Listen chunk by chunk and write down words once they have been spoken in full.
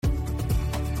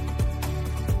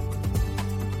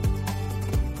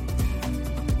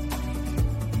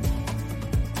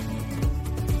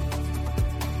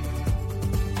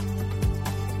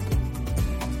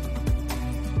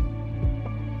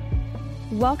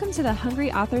Welcome to the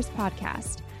Hungry Authors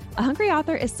Podcast. A hungry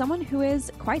author is someone who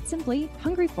is, quite simply,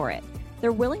 hungry for it.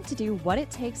 They're willing to do what it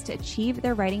takes to achieve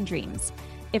their writing dreams.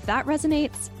 If that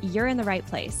resonates, you're in the right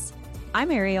place.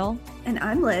 I'm Ariel. And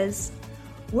I'm Liz.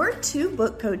 We're two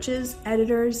book coaches,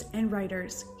 editors, and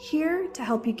writers here to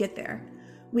help you get there.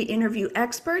 We interview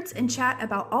experts and chat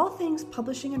about all things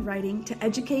publishing and writing to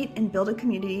educate and build a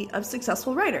community of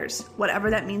successful writers,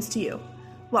 whatever that means to you.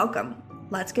 Welcome.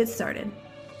 Let's get started.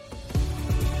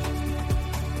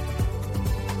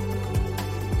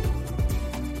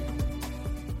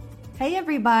 Hey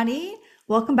everybody,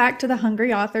 welcome back to the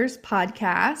Hungry Authors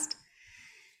Podcast.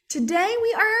 Today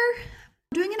we are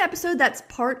doing an episode that's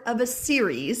part of a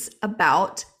series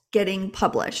about getting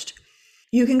published.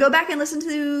 You can go back and listen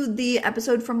to the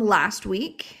episode from last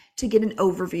week to get an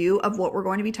overview of what we're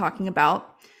going to be talking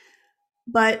about.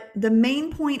 But the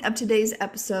main point of today's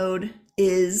episode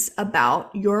is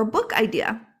about your book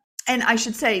idea. And I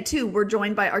should say, too, we're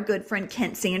joined by our good friend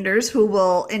Kent Sanders, who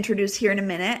we'll introduce here in a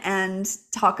minute and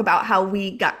talk about how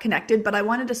we got connected. But I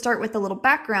wanted to start with a little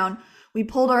background. We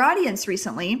polled our audience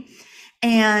recently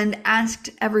and asked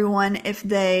everyone if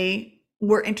they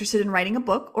were interested in writing a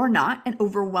book or not. And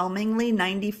overwhelmingly,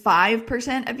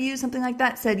 95% of you, something like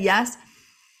that, said yes.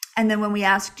 And then when we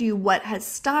asked you what has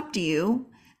stopped you,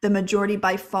 the majority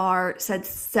by far said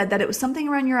that it was something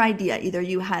around your idea. Either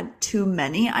you had too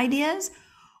many ideas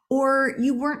or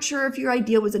you weren't sure if your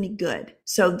idea was any good.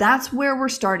 So that's where we're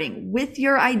starting, with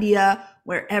your idea,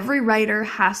 where every writer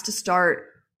has to start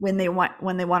when they want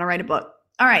to write a book.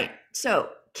 All right, so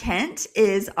Kent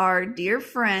is our dear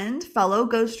friend, fellow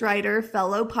ghostwriter,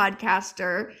 fellow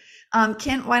podcaster.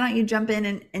 Kent, why don't you jump in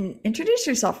and introduce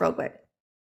yourself real quick?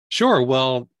 Sure.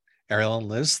 Well, Ariel and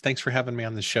Liz, thanks for having me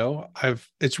on the show.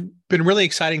 It's been really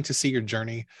exciting to see your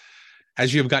journey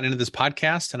as you have gotten into this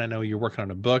podcast, and I know you're working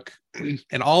on a book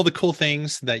and all the cool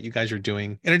things that you guys are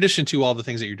doing, in addition to all the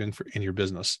things that you're doing in your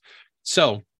business.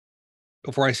 So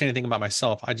before I say anything about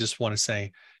myself, I just want to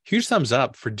say huge thumbs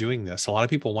up for doing this. A lot of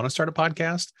people want to start a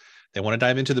podcast. They want to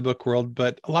dive into the book world,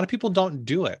 but a lot of people don't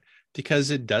do it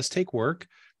because it does take work.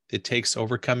 It takes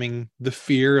overcoming the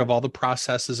fear of all the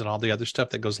processes and all the other stuff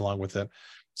that goes along with it.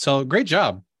 So great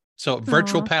job. So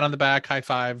virtual pat on the back, high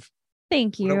five.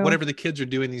 Thank you. Whatever the kids are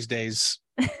doing these days,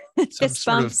 some Fist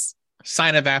sort bumps. of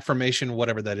sign of affirmation,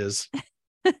 whatever that is.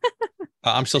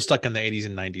 I'm still stuck in the 80s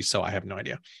and 90s, so I have no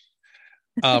idea.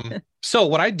 So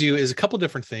what I do is a couple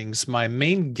different things. My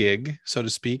main gig, so to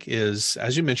speak, is,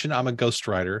 as you mentioned, I'm a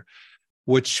ghostwriter,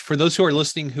 which for those who are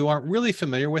listening who aren't really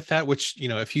familiar with that, which, you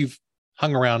know, if you've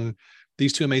hung around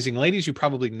these two amazing ladies, you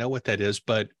probably know what that is.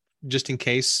 But just in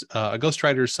case, a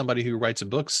ghostwriter is somebody who writes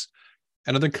books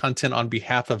and other content on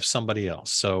behalf of somebody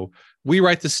else. So we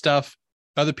write this stuff,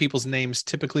 other people's names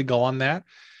typically go on that.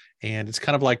 And it's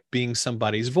kind of like being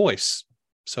somebody's voice,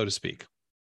 so to speak.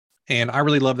 And I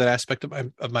really love that aspect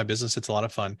of my business. It's a lot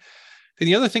of fun. And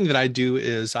the other thing that I do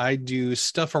is I do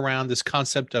stuff around this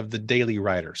concept of the daily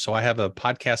writer. So I have a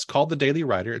podcast called The Daily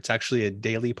Writer. It's actually a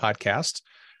daily podcast.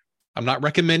 I'm not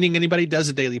recommending anybody does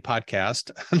a daily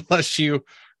podcast unless you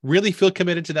really feel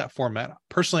committed to that format.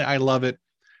 Personally, I love it.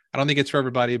 I don't think it's for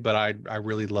everybody, but I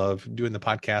really love doing the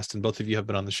podcast, and both of you have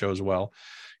been on the show as well.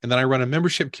 And then I run a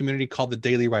membership community called the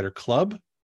Daily Writer Club.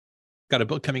 Got a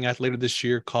book coming out later this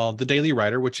year called The Daily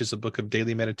Writer, which is a book of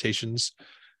daily meditations,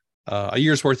 a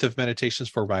year's worth of meditations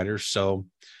for writers. So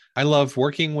I love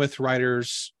working with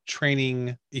writers,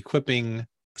 training, equipping,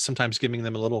 sometimes giving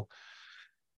them a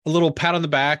little pat on the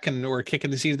back or a kick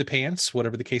in the seat of the pants,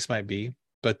 whatever the case might be.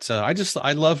 But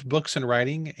I love books and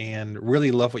writing, and really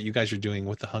love what you guys are doing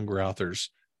with the Hungry Authors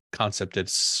concept.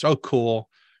 It's so cool,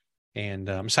 and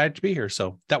I'm excited to be here.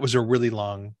 So that was a really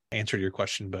long answer to your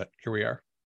question, but here we are.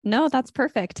 No, that's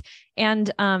perfect.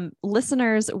 And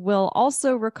listeners will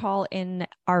also recall in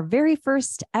our very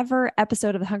first ever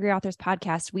episode of the Hungry Authors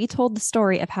Podcast, we told the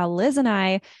story of how Liz and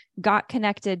I got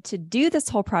connected to do this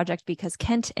whole project because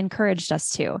Kent encouraged us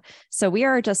to. So we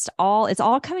are it's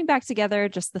all coming back together.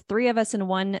 Just the three of us in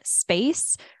one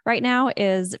space right now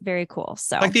is very cool.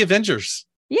 So like the Avengers.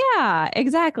 Yeah,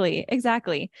 exactly.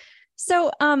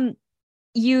 So,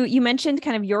 You mentioned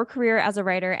kind of your career as a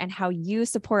writer and how you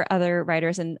support other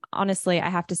writers. And honestly, I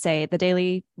have to say the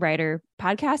Daily Writer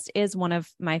podcast is one of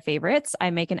my favorites. I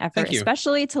make an effort,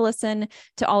 especially to listen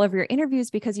to all of your interviews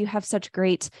because you have such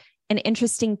great and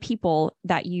interesting people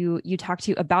that you talk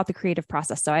to about the creative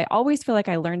process. So I always feel like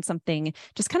I learned something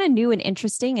just kind of new and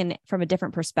interesting and from a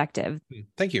different perspective.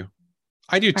 Thank you.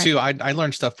 I do too. Right. I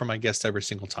learn stuff from my guests every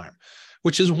single time,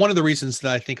 which is one of the reasons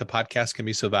that I think a podcast can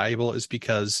be so valuable, is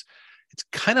because it's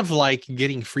kind of like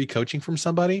getting free coaching from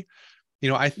somebody.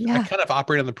 I kind of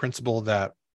operate on the principle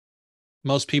that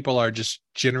most people are just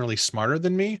generally smarter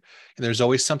than me, and there's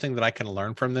always something that I can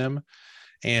learn from them.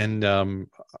 And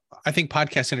I think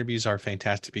podcast interviews are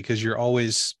fantastic because you're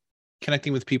always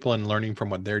connecting with people and learning from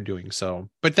what they're doing. So,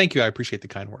 but thank you. I appreciate the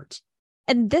kind words.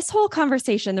 And this whole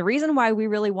conversation, the reason why we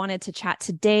really wanted to chat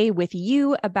today with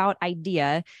you about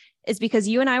IDEA is because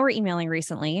you and I were emailing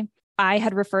recently. I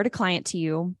had referred a client to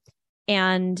you,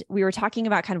 and we were talking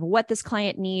about kind of what this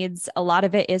client needs. A lot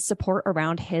of it is support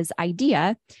around his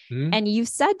idea. Mm-hmm. And you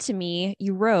said to me,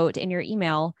 you wrote in your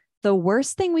email, the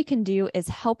worst thing we can do is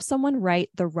help someone write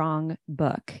the wrong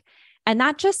book. And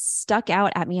that just stuck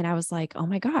out at me. And I was like, oh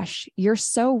my gosh, you're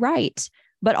so right.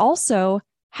 But also,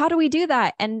 how do we do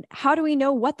that? And how do we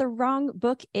know what the wrong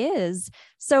book is?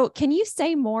 So can you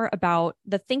say more about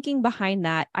the thinking behind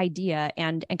that idea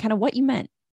and kind of what you meant?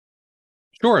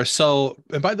 Sure. So,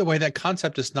 and by the way, that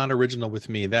concept is not original with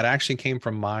me. That actually came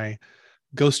from my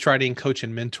ghostwriting coach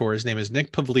and mentor. His name is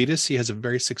Nick Pavlidis. He has a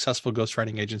very successful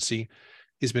ghostwriting agency.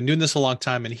 He's been doing this a long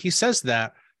time. And he says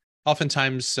that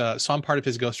oftentimes, so I'm part of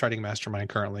his ghostwriting mastermind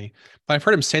currently, but I've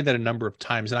heard him say that a number of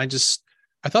times. And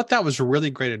I thought that was really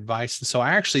great advice. And so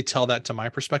I actually tell that to my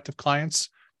prospective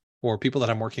clients or people that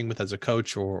I'm working with as a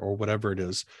coach or whatever it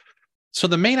is. So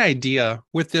the main idea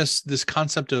with this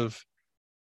concept of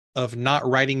not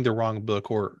writing the wrong book,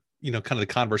 or, kind of the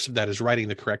converse of that is writing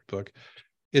the correct book,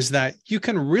 is that you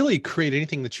can really create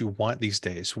anything that you want these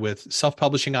days with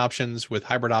self-publishing options, with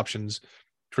hybrid options,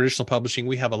 traditional publishing.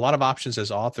 We have a lot of options as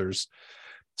authors.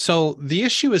 So the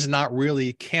issue is not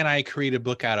really, can I create a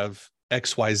book out of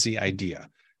XYZ idea?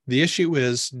 The issue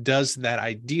is, does that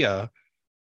idea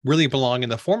really belong in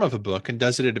the form of a book, and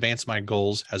does it advance my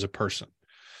goals as a person?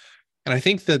 And I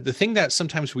think that the thing that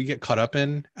sometimes we get caught up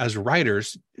in as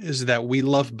writers is that we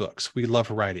love books. We love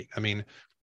writing. I mean,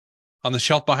 on the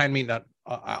shelf behind me, not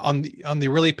on the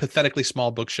really pathetically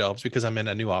small bookshelves, because I'm in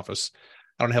a new office,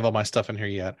 I don't have all my stuff in here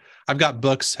yet. I've got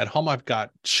books at home. I've got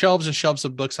shelves and shelves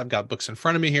of books. I've got books in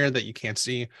front of me here that you can't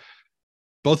see.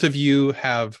 Both of you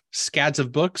have scads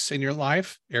of books in your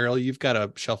life. Ariel, you've got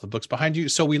a shelf of books behind you.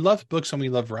 So we love books and we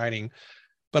love writing,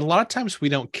 but a lot of times we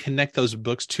don't connect those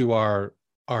books to our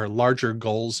larger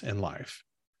goals in life.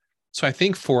 So I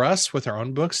think for us with our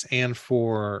own books, and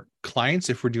for clients,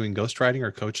 if we're doing ghostwriting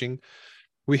or coaching,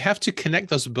 we have to connect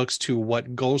those books to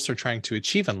what goals they're trying to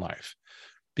achieve in life.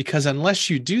 Because unless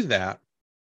you do that,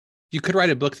 you could write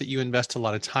a book that you invest a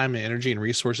lot of time and energy and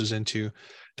resources into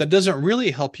that doesn't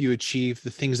really help you achieve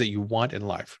the things that you want in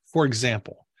life. For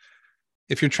example,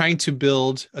 if you're trying to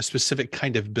build a specific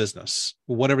kind of business,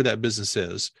 whatever that business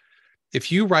is, if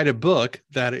you write a book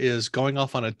that is going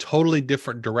off on a totally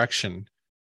different direction,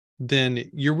 then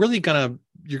you're going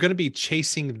to be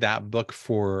chasing that book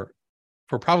for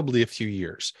probably a few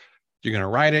years. You're going to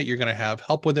write it. You're going to have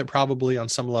help with it probably on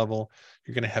some level.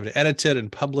 You're going to have it edited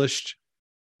and published,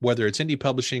 whether it's indie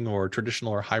publishing or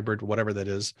traditional or hybrid, whatever that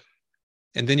is.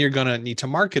 And then you're going to need to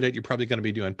market it. You're probably going to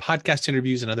be doing podcast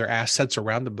interviews and other assets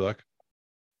around the book.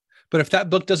 But if that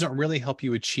book doesn't really help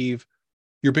you achieve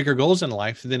your bigger goals in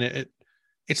life, then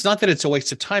it's not that it's a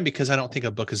waste of time, because I don't think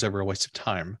a book is ever a waste of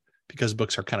time, because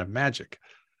books are kind of magic.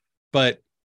 But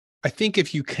I think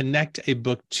if you connect a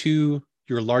book to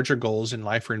your larger goals in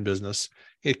life or in business,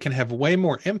 it can have way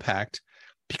more impact,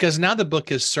 because now the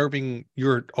book is serving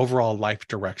your overall life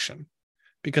direction.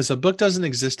 Because a book doesn't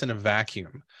exist in a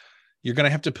vacuum. You're going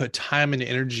to have to put time and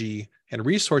energy and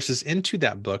resources into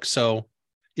that book. So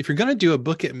if you're going to do a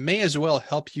book, it may as well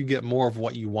help you get more of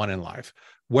what you want in life,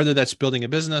 whether that's building a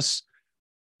business,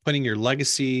 putting your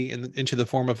legacy into the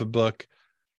form of a book,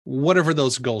 whatever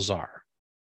those goals are.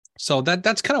 So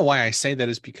that's kind of why I say that,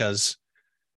 is because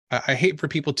I hate for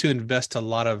people to invest a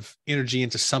lot of energy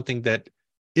into something that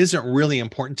isn't really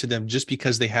important to them just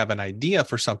because they have an idea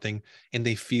for something and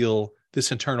they feel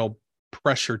this internal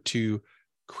pressure to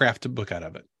craft a book out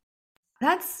of it.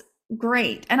 That's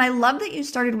great. And I love that you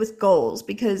started with goals,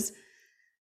 because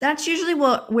that's usually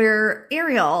where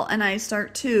Ariel and I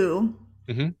start too.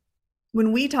 Mm-hmm.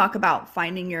 When we talk about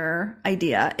finding your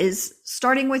idea, is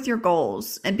starting with your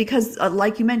goals. And because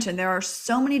like you mentioned, there are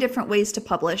so many different ways to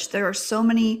publish. There are so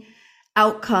many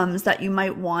outcomes that you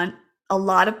might want. A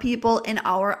lot of people in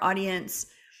our audience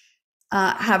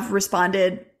have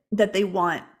responded that they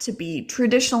want to be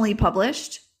traditionally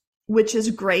published, which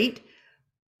is great.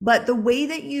 But the way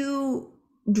that you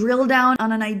drill down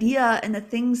on an idea and the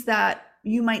things that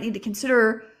you might need to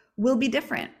consider will be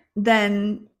different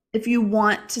than if you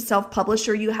want to self-publish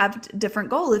or you have a different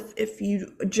goal. If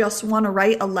you just want to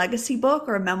write a legacy book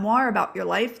or a memoir about your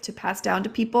life to pass down to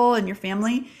people and your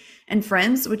family and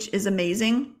friends, which is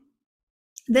amazing,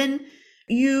 then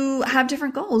you have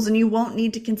different goals and you won't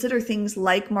need to consider things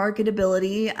like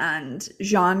marketability and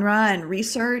genre and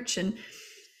research. And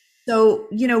so,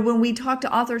 when we talk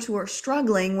to authors who are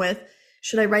struggling with,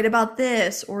 should I write about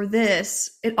this or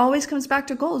this? It always comes back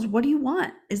to goals. What do you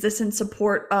want? Is this in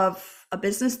support of a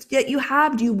business that you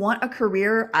have? Do you want a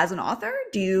career as an author?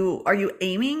 Are you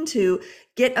aiming to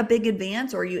get a big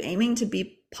advance, or are you aiming to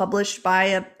be published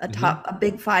by a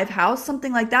big five house,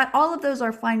 something like that? All of those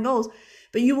are fine goals,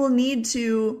 but you will need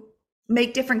to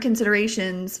make different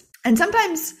considerations. And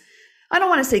sometimes, I don't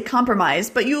want to say compromise,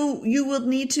 but you will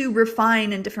need to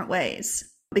refine in different ways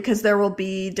because there will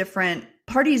be different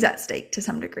parties at stake to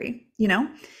some degree,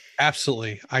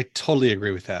 Absolutely. I totally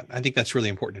agree with that. I think that's really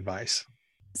important advice.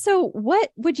 So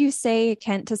what would you say,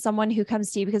 Kent, to someone who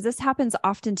comes to you? Because this happens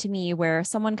often to me where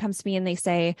someone comes to me and they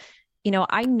say,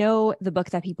 I know the book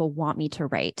that people want me to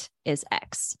write is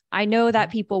X. I know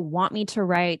that people want me to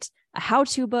write a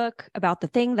how-to book about the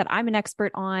thing that I'm an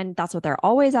expert on. That's what they're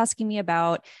always asking me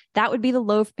about. That would be the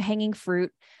low-hanging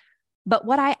fruit. But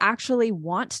what I actually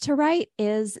want to write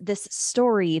is this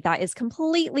story that is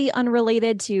completely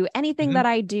unrelated to anything that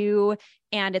I do.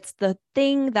 And it's the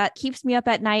thing that keeps me up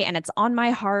at night and it's on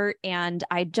my heart. And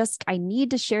I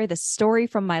need to share this story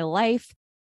from my life.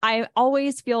 I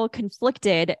always feel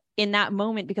conflicted in that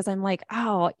moment because I'm like,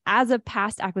 oh, as a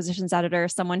past acquisitions editor,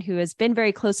 someone who has been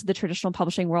very close to the traditional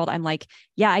publishing world, I'm like,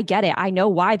 yeah, I get it. I know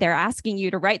why they're asking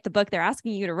you to write the book they're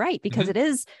asking you to write, because it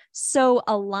is so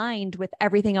aligned with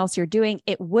everything else you're doing.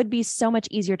 It would be so much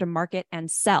easier to market and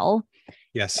sell.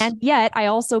 Yes. And yet I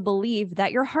also believe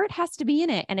that your heart has to be in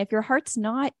it. And if your heart's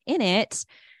not in it,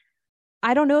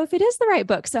 I don't know if it is the right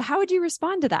book. So how would you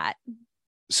respond to that?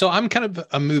 So I'm kind of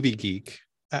a movie geek,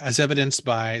 as evidenced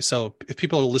by, so if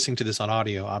people are listening to this on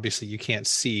audio, obviously you can't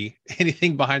see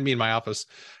anything behind me in my office.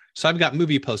 So I've got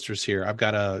movie posters here. I've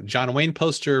got a John Wayne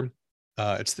poster.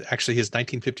 It's actually his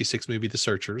 1956 movie, The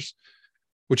Searchers,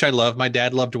 which I love. My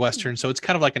dad loved Western, so it's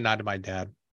kind of like a nod to my dad.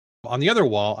 On the other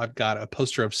wall, I've got a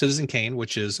poster of Citizen Kane,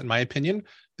 which is, in my opinion,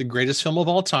 the greatest film of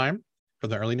all time from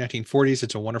the early 1940s.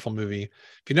 It's a wonderful movie.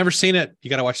 If you've never seen it, you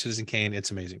got to watch Citizen Kane.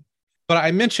 It's amazing. But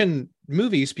I mention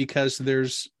movies because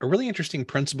there's a really interesting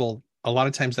principle a lot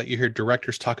of times that you hear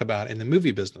directors talk about in the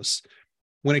movie business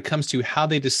when it comes to how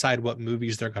they decide what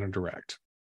movies they're going to direct.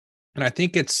 And I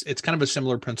think it's kind of a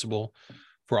similar principle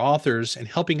for authors and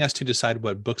helping us to decide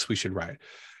what books we should write.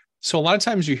 So a lot of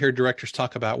times you hear directors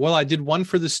talk about, well, I did one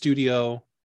for the studio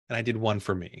and I did one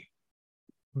for me.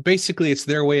 Basically, it's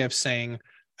their way of saying,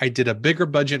 I did a bigger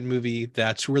budget movie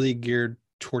that's really geared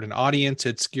toward an audience.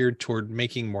 It's geared toward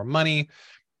making more money.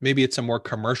 Maybe it's a more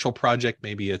commercial project.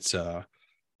 Maybe it's a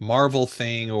Marvel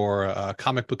thing or a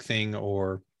comic book thing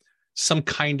or some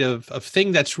kind of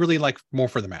thing that's really like more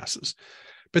for the masses.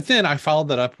 But then I followed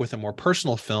that up with a more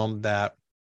personal film that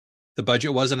the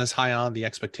budget wasn't as high on, the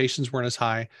expectations weren't as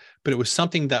high, but it was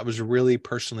something that was really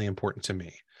personally important to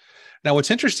me. Now,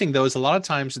 what's interesting, though, is a lot of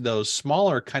times those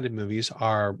smaller kind of movies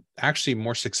are actually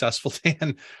more successful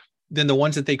than the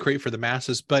ones that they create for the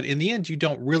masses. But in the end, you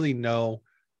don't really know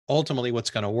ultimately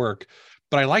what's going to work.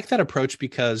 But I like that approach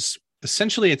because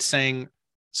essentially it's saying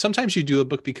sometimes you do a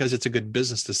book because it's a good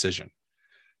business decision.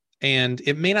 And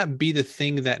it may not be the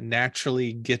thing that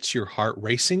naturally gets your heart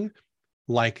racing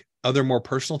like other more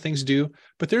personal things do,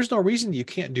 but there's no reason you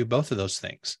can't do both of those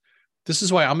things. This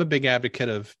is why I'm a big advocate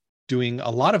of doing a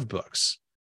lot of books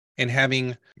and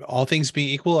having, all things being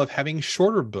equal, of having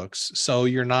shorter books. So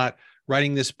you're not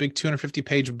writing this big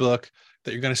 250-page book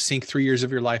that you're going to sink 3 years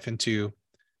of your life into,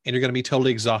 and you're going to be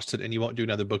totally exhausted and you won't do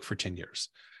another book for 10 years.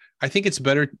 I think it's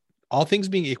better, all things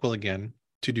being equal again,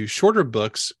 to do shorter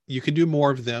books. You can do more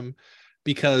of them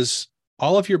because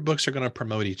all of your books are going to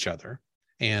promote each other.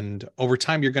 And over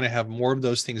time, you're going to have more of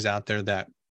those things out there that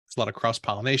there's a lot of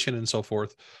cross-pollination and so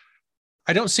forth.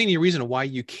 I don't see any reason why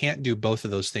you can't do both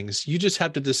of those things. You just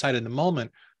have to decide in the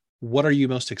moment, what are you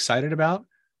most excited about?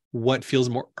 What feels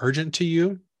more urgent to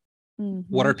you?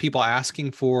 What are people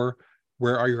asking for?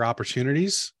 Where are your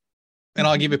opportunities? And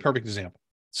I'll give you a perfect example.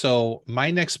 So my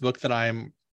next book that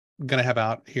I'm going to have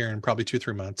out here in probably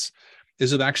 2-3 months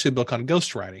is actually a book on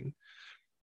ghostwriting.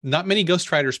 Not many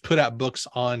ghostwriters put out books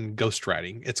on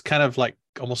ghostwriting. It's kind of like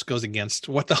almost goes against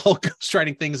what the whole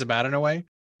ghostwriting thing is about in a way,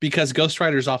 because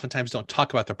ghostwriters oftentimes don't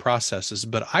talk about the processes.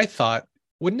 But I thought,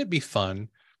 wouldn't it be fun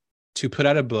to put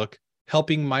out a book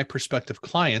helping my prospective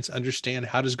clients understand,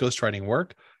 how does ghostwriting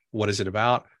work? What is it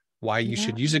about? Why you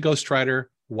should use a ghostwriter?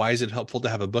 Why is it helpful to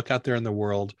have a book out there in the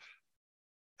world?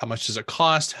 How much does it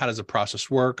cost? How does the process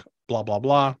work? Blah, blah,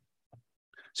 blah.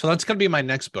 So that's going to be my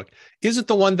next book. Is it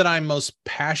the one that I'm most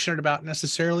passionate about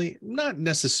necessarily? Not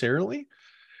necessarily,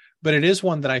 but it is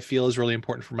one that I feel is really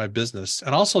important for my business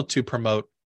and also to promote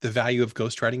the value of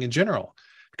ghostwriting in general,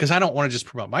 because I don't want to just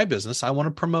promote my business. I want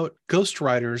to promote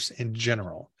ghostwriters in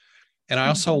general. And I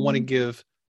also want to give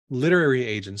literary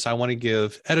agents, I want to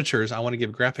give editors, I want to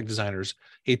give graphic designers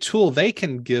a tool they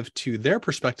can give to their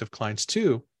prospective clients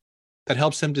too, that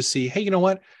helps them to see, hey, you know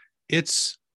what?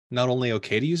 It's not only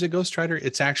okay to use a ghostwriter,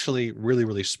 it's actually really,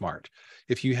 really smart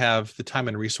if you have the time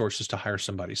and resources to hire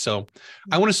somebody. So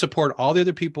I want to support all the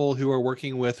other people who are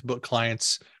working with book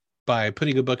clients by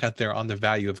putting a book out there on the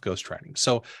value of ghostwriting.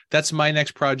 So that's my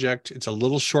next project. It's a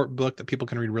little short book that people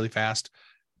can read really fast.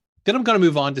 Then I'm going to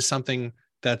move on to something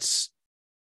that's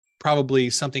probably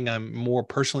something I'm more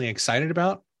personally excited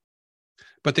about.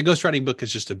 But the ghostwriting book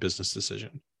is just a business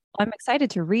decision. I'm excited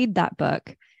to read that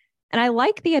book. And I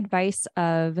like the advice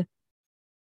of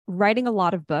writing a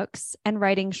lot of books and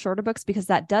writing shorter books, because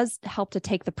that does help to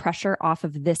take the pressure off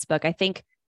of this book. I think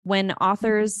when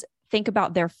authors think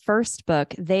about their first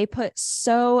book, they put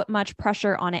so much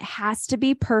pressure on it. It has to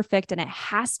be perfect and it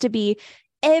has to be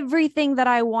everything that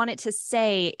I want it to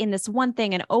say in this one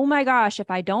thing. And oh my gosh,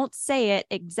 if I don't say it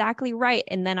exactly right,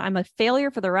 and then I'm a failure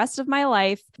for the rest of my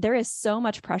life. There is so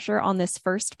much pressure on this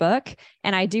first book.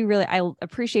 And I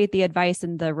appreciate the advice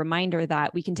and the reminder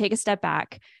that we can take a step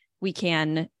back. We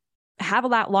can have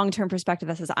that long-term perspective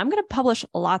that says, I'm going to publish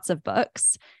lots of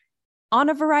books on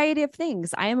a variety of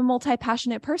things. I am a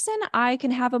multi-passionate person. I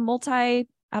can have a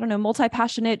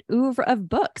multi-passionate oeuvre of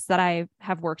books that I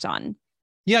have worked on.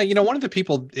 Yeah, one of the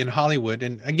people in Hollywood,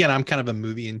 and again, I'm kind of a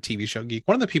movie and TV show geek.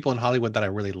 One of the people in Hollywood that I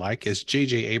really like is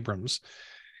J.J. Abrams,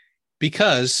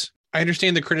 because I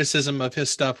understand the criticism of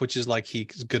his stuff, which is like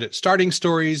he's good at starting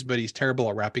stories, but he's terrible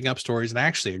at wrapping up stories. And I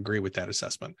actually agree with that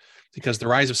assessment, because The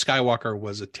Rise of Skywalker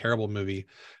was a terrible movie.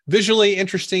 Visually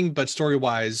interesting, but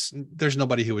story-wise, there's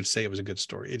nobody who would say it was a good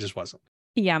story. It just wasn't.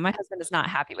 Yeah, my husband is not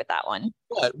happy with that one.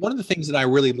 But one of the things that I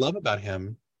really love about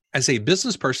him as a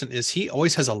business person is he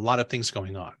always has a lot of things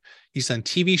going on. He's done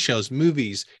TV shows,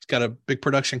 movies. He's got a big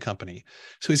production company.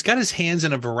 So he's got his hands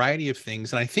in a variety of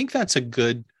things. And I think that's a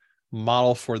good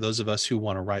model for those of us who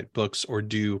want to write books or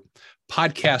do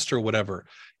podcasts or whatever.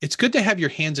 It's good to have your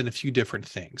hands in a few different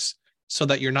things so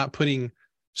that you're not putting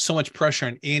so much pressure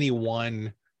on any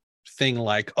one thing,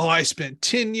 like, oh, I spent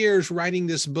 10 years writing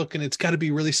this book and it's got to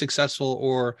be really successful,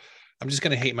 or I'm just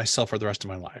going to hate myself for the rest of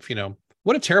my life.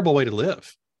 What a terrible way to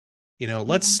live.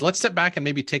 Let's step back and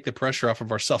maybe take the pressure off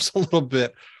of ourselves a little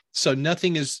bit. So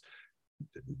nothing is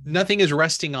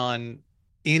resting on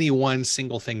any one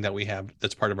single thing that we have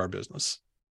that's part of our business.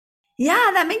 Yeah,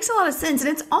 that makes a lot of sense.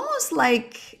 And it's almost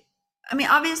like,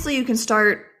 obviously you can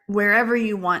start wherever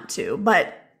you want to,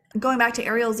 but going back to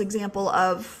Ariel's example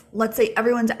of, let's say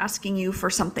everyone's asking you for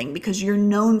something because you're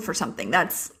known for something.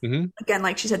 That's, again,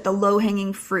 like she said, the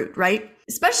low-hanging fruit, right?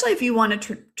 Especially if you want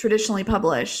to traditionally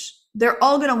publish, they're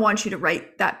all going to want you to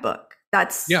write that book.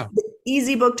 That's the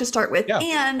easy book to start with. Yeah.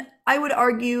 And I would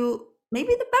argue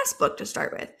maybe the best book to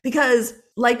start with, because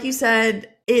like you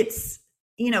said, it's,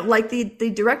 like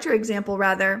the director example,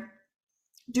 rather,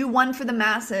 do one for the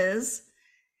masses.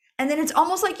 And then it's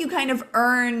almost like you kind of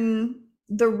earn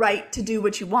the right to do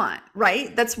what you want,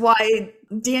 right? That's why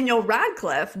Daniel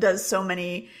Radcliffe does so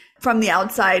many, from the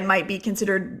outside, might be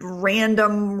considered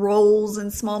random roles in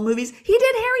small movies. He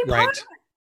did Harry Potter.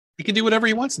 He can do whatever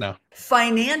he wants now.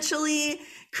 Financially,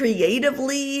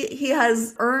 creatively, he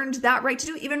has earned that right to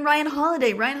do. Even Ryan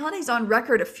Holiday. Ryan Holiday's on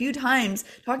record a few times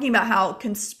talking about how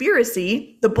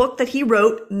Conspiracy, the book that he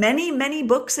wrote many, many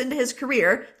books into his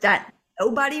career that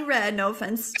nobody read, no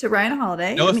offense to Ryan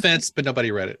Holiday. No offense, but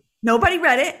nobody read it. Nobody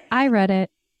read it? I read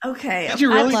it. Okay. Did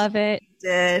you really? I love it.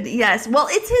 Did. Yes. Well,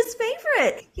 it's his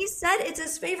favorite. He said it's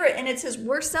his favorite, and it's his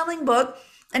worst selling book.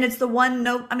 And it's the one,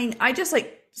 I just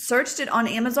searched it on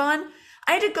Amazon.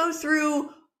 I had to go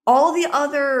through all the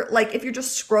other, if you're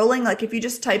just scrolling, if you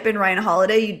just type in Ryan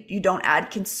Holiday, you don't add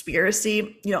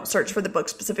Conspiracy, you don't search for the book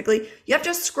specifically. You have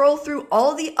to scroll through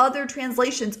all the other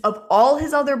translations of all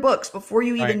his other books before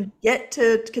you even get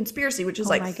to Conspiracy, which is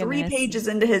 3 pages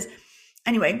into his.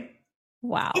 Anyway.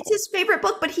 Wow. It's his favorite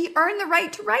book, but he earned the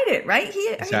right to write it, right? He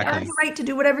earned the right to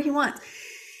do whatever he wants.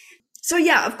 So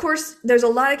yeah, of course, there's a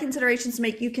lot of considerations to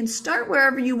make. You can start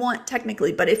wherever you want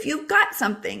technically, but if you've got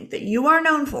something that you are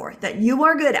known for, that you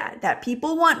are good at, that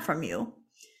people want from you,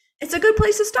 it's a good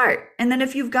place to start. And then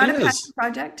if you've got a passion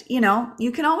project,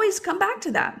 you can always come back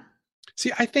to that.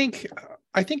 See, I think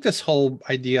this whole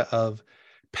idea of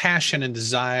passion and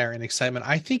desire and excitement,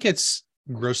 I think it's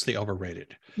grossly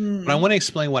overrated. But I want to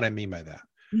explain what I mean by that.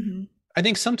 Mm-hmm. I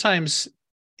think sometimes,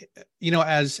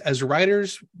 as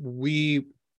writers, we're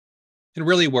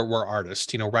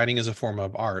artists, writing is a form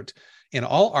of art. And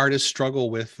all artists struggle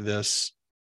with this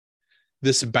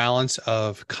balance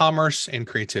of commerce and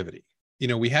creativity.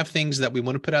 We have things that we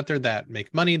want to put out there that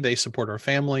make money, they support our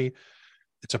family.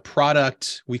 It's a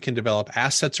product. We can develop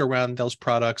assets around those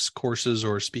products, courses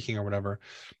or speaking or whatever.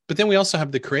 But then we also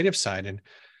have the creative side. And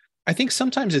I think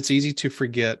sometimes it's easy to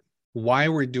forget why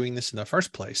we're doing this in the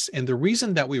first place. And the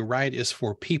reason that we write is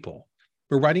for people.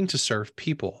 We're writing to serve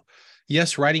people.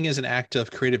 Yes, writing is an act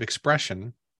of creative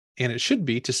expression, and it should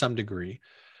be to some degree.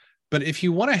 But if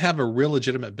you want to have a real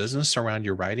legitimate business around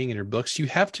your writing and your books, you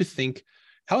have to think,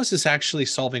 how is this actually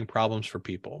solving problems for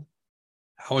people?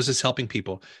 How is this helping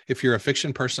people? If you're a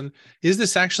fiction person, is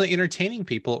this actually entertaining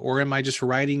people? Or am I just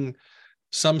writing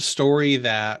some story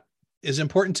that is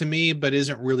important to me, but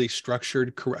isn't really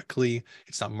structured correctly?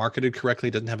 It's not marketed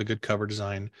correctly, doesn't have a good cover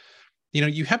design.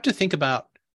 You have to think about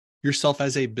yourself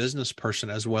as a business person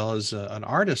as well as an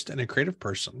artist and a creative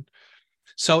person.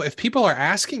 So if people are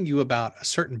asking you about a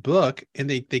certain book and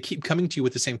they keep coming to you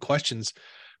with the same questions,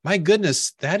 my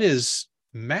goodness, that is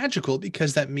magical,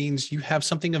 because that means you have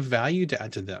something of value to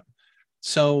add to them.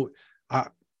 So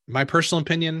my personal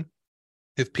opinion,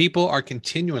 if people are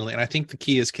continually, and I think the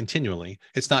key is continually,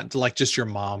 it's not like just your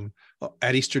mom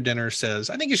at Easter dinner says,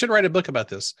 I think you should write a book about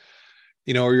this,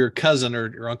 or your cousin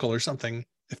or your uncle or something.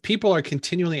 If people are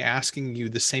continually asking you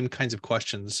the same kinds of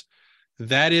questions,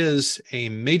 that is a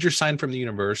major sign from the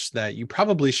universe that you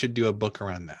probably should do a book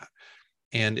around that.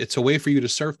 And it's a way for you to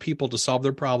serve people, to solve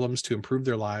their problems, to improve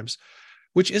their lives,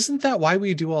 which isn't that why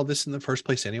we do all this in the first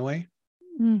place anyway?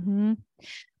 Mm-hmm.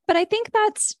 But I think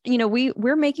that's,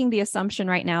 we're making the assumption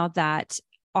right now that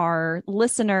our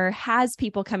listener has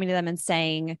people coming to them and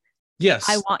saying, yes,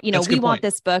 I want, we want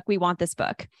this book. We want this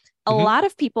book. A lot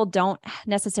of people don't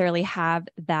necessarily have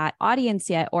that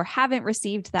audience yet, or haven't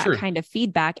received that kind of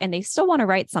feedback, and they still want to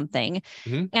write something.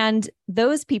 And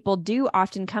those people do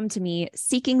often come to me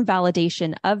seeking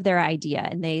validation of their idea.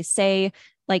 And they say,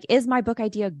 like, is my book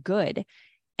idea good?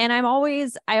 And I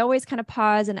always kind of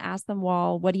pause and ask them,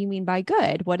 well, what do you mean by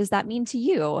good? What does that mean to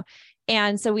you?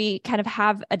 And so we kind of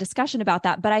have a discussion about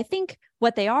that. But I think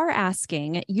what they are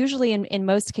asking, usually in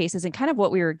most cases, and kind of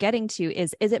what we were getting to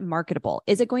is it marketable?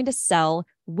 Is it going to sell?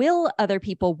 Will other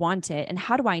people want it? And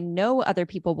how do I know other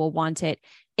people will want it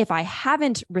if I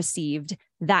haven't received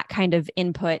that kind of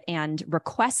input and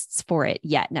requests for it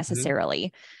yet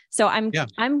necessarily? So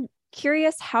I'm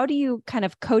curious, how do you kind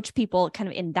of coach people kind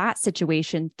of in that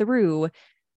situation through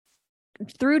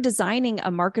designing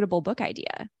a marketable book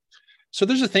idea? So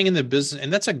there's a thing in the business,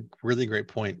 and that's a really great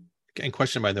point and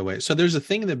question, by the way. So there's a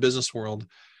thing in the business world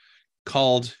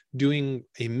called doing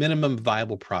a minimum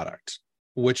viable product,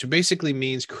 which basically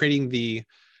means creating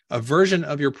a version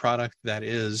of your product that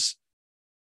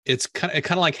it kind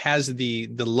of like has the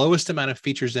lowest amount of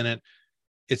features in it.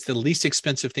 It's the least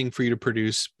expensive thing for you to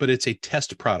produce, but it's a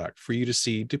test product for you to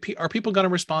see, are people going to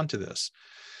respond to this?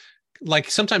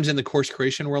 Like sometimes in the course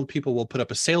creation world, people will put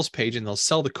up a sales page and they'll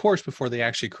sell the course before they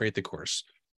actually create the course,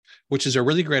 which is a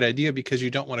really great idea, because you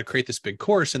don't want to create this big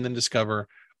course and then discover,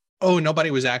 oh,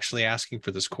 nobody was actually asking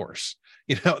for this course.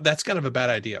 That's kind of a bad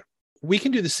idea. We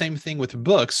can do the same thing with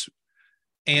books.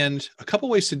 And a couple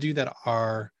ways to do that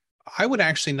are, I would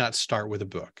actually not start with a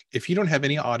book. If you don't have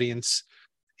any audience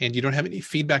and you don't have any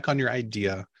feedback on your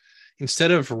idea, instead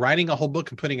of writing a whole book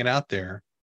and putting it out there,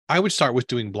 I would start with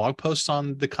doing blog posts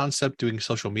on the concept, doing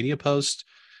social media posts,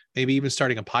 maybe even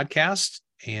starting a podcast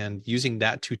and using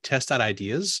that to test out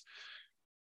ideas.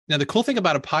 Now, the cool thing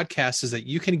about a podcast is that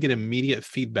you can get immediate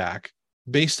feedback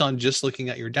based on just looking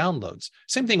at your downloads.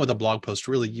 Same thing with a blog post,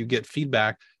 really. You get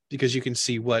feedback because you can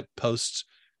see what posts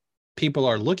people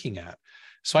are looking at.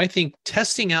 So I think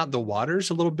testing out the waters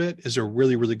a little bit is a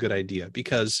really, really good idea,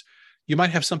 because you might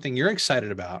have something you're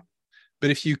excited about, but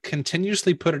if you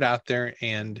continuously put it out there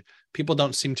and people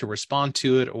don't seem to respond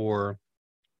to it, or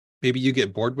maybe you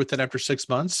get bored with it after 6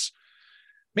 months,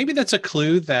 maybe that's a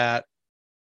clue that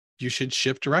you should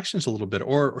shift directions a little bit,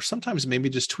 or sometimes maybe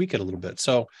just tweak it a little bit.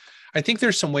 So I think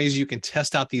there's some ways you can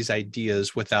test out these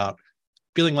ideas without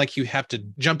feeling like you have to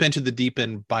jump into the deep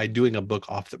end by doing a book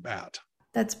off the bat.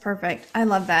 That's perfect. I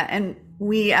love that. And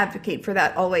we advocate for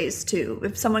that always too.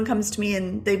 If someone comes to me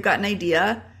and they've got an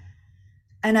idea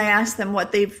and I ask them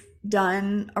what they've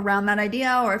done around that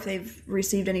idea, or if they've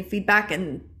received any feedback,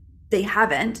 and they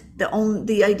haven't,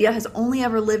 the idea has only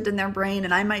ever lived in their brain,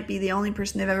 and I might be the only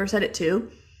person they've ever said it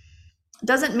to,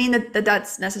 doesn't mean that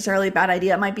that's necessarily a bad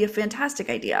idea. It might be a fantastic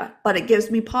idea, but it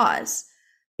gives me pause,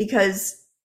 because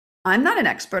I'm not an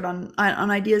expert on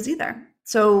ideas either.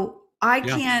 So I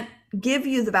can't give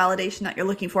you the validation that you're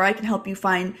looking for. I can help you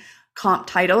find comp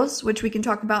titles, which we can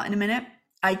talk about in a minute.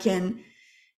 I can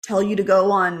tell you to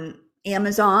go on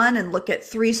Amazon and look at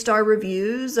 3-star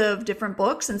reviews of different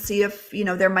books and see if,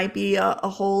 there might be a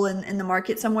hole in the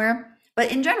market somewhere.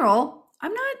 But in general,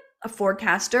 I'm not a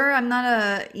forecaster. I'm not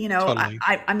Totally.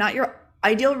 I'm not your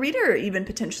ideal reader, even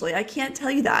potentially. I can't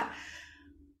tell you that.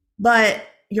 But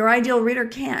your ideal reader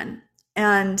can.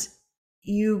 And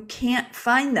you can't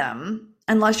find them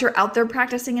unless you're out there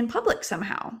practicing in public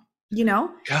somehow,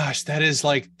 Gosh, that is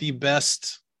like the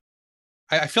best.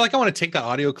 I feel like I want to take that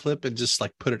audio clip and just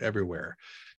like put it everywhere.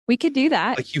 We could do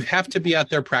that. Like you have to be out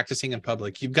there practicing in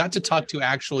public. You've got to talk to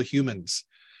actual humans.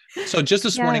 So just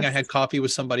this morning, I had coffee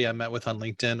with somebody I met with on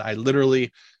LinkedIn. I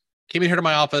literally came in here to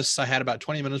my office. I had about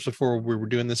 20 minutes before we were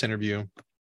doing this interview.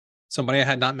 Somebody I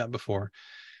had not met before.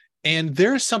 And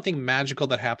there's something magical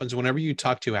that happens whenever you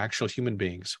talk to actual human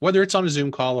beings, whether it's on a Zoom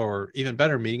call or even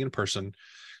better, meeting in person,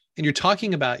 and you're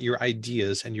talking about your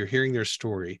ideas and you're hearing their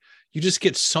story. You just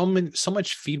get so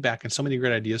much feedback and so many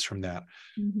great ideas from that.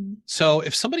 Mm-hmm. So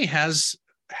if somebody has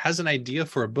an idea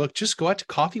for a book, just go out to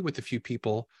coffee with a few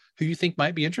people who you think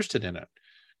might be interested in it,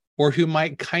 or who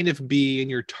might kind of be in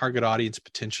your target audience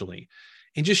potentially,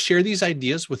 and just share these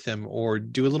ideas with them, or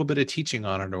do a little bit of teaching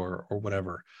on it, or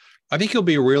whatever. I think you'll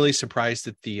be really surprised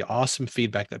at the awesome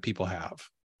feedback that people have.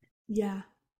 Yeah.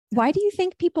 Why do you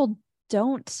think people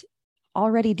don't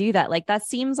already do that? Like, that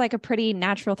seems like a pretty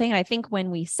natural thing. I think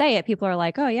when we say it, people are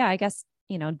like, oh yeah, I guess,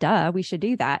 duh, we should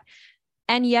do that.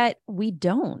 And yet we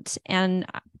don't. And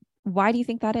why do you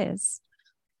think that is?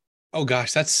 Oh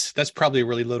gosh, that's probably a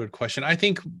really loaded question. I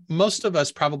think most of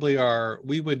us probably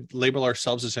we would label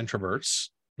ourselves as introverts.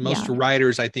 Most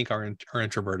writers, I think, are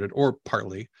introverted, or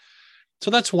partly. So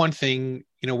that's one thing.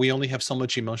 We only have so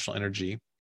much emotional energy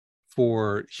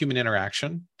for human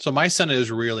interaction. So my son is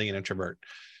really an introvert.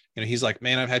 He's like,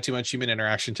 man, I've had too much human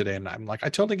interaction today. And I'm like, I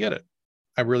totally get it.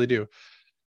 I really do.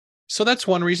 So that's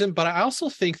one reason. But I also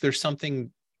think there's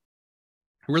something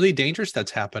really dangerous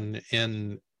that's happened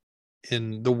in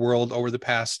the world over the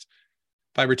past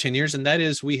 5 or 10 years. And that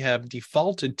is, we have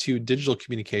defaulted to digital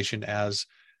communication as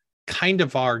kind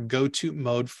of our go-to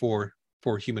mode for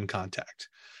human contact.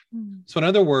 So in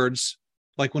other words,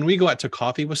 like when we go out to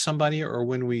coffee with somebody, or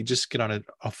when we just get on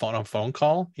a phone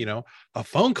call, a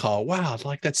phone call, wow,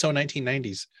 like that's so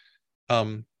 1990s.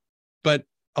 But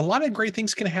a lot of great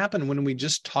things can happen when we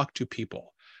just talk to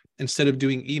people instead of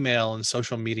doing email and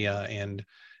social media and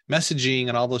messaging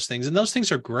and all those things. And those things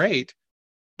are great,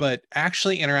 but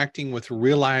actually interacting with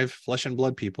real live flesh and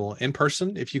blood people in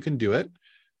person, if you can do it,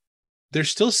 there's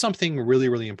still something really,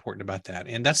 really important about that.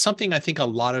 And that's something I think a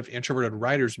lot of introverted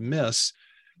writers miss,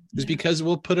 is because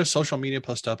we'll put a social media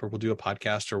post up, or we'll do a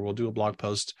podcast, or we'll do a blog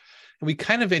post, and we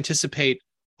kind of anticipate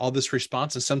all this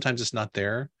response, and sometimes it's not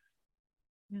there.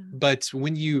 Yeah. But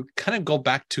when you kind of go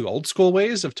back to old school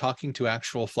ways of talking to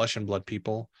actual flesh and blood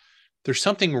people, there's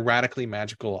something radically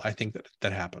magical, I think,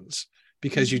 that happens,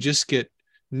 because you just get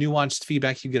nuanced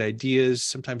feedback, you get ideas,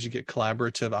 sometimes you get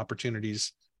collaborative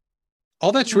opportunities.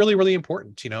 All that's really, really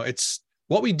important. It's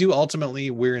what we do.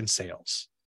 Ultimately, we're in sales.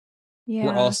 Yeah.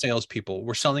 We're all salespeople.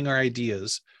 We're selling our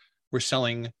ideas. We're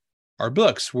selling our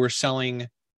books. We're selling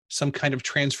some kind of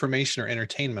transformation or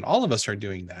entertainment. All of us are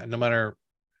doing that. No matter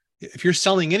if you're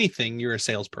selling anything, you're a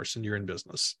salesperson, you're in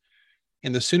business.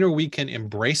 And the sooner we can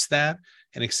embrace that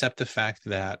and accept the fact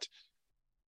that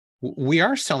we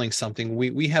are selling something,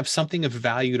 we have something of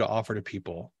value to offer to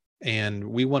people, and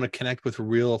we want to connect with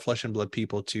real flesh and blood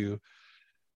people to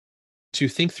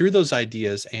think through those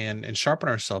ideas and sharpen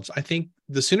ourselves. I think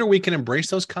the sooner we can embrace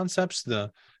those concepts,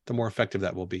 the more effective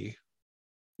that will be.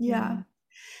 Yeah.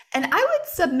 And I would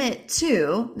submit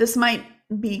too, this might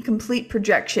be complete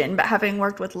projection, but having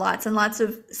worked with lots and lots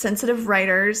of sensitive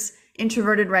writers,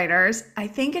 introverted writers, I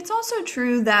think it's also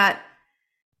true that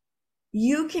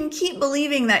you can keep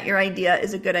believing that your idea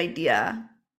is a good idea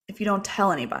if you don't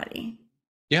tell anybody.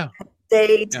 Yeah.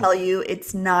 They tell you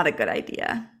it's not a good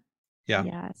idea. Yeah.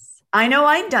 Yes. I know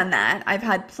I've done that. I've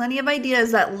had plenty of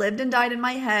ideas that lived and died in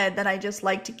my head that I just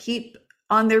like to keep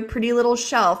on their pretty little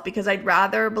shelf, because I'd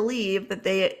rather believe that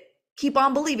they keep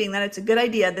on believing that it's a good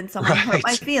idea than someone hurt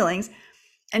my feelings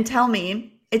and tell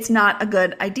me it's not a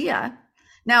good idea.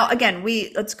 Now, again,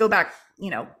 let's go back,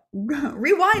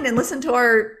 rewind and listen to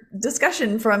our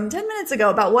discussion from 10 minutes ago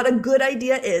about what a good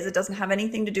idea is. It doesn't have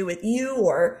anything to do with you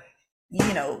or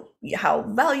how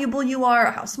valuable you are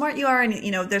or how smart you are. And,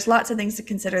 there's lots of things to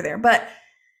consider there. But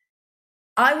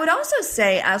I would also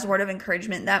say, as a word of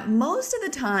encouragement, that most of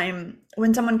the time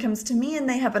when someone comes to me and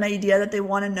they have an idea that they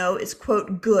want to know is,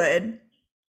 quote, good,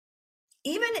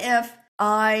 even if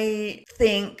I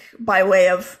think by way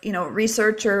of,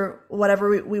 research or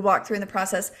whatever we walk through in the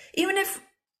process, even if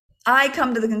I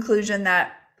come to the conclusion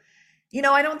that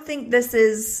I don't think this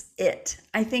is it.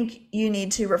 I think you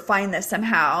need to refine this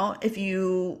somehow if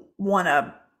you want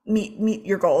to meet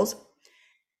your goals.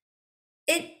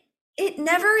 It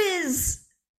never is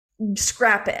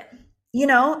scrap it.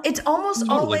 It's almost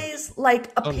Totally. always like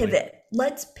a Totally. pivot.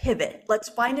 Let's pivot. Let's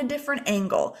find a different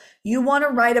angle. You want to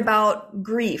write about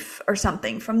grief or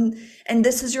something and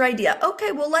this is your idea.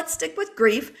 Okay, well, let's stick with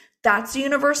grief. That's a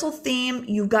universal theme.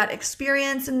 You've got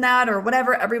experience in that or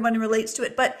whatever. Everyone relates to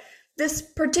it. But this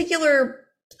particular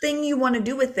thing you want to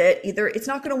do with it, either it's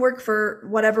not going to work for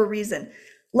whatever reason.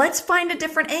 Let's find a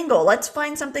different angle. Let's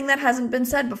find something that hasn't been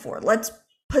said before. Let's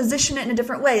position it in a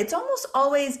different way. It's almost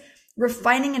always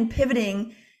refining and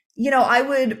pivoting. I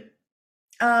would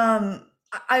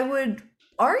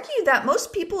argue that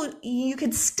most people, you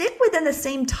could stick within the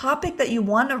same topic that you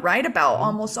want to write about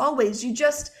almost always. You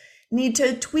just need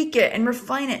to tweak it and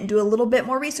refine it and do a little bit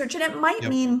more research. And it might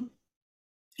mean,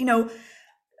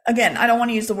 again, I don't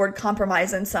want to use the word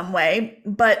compromise in some way,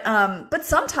 but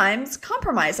sometimes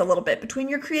compromise a little bit between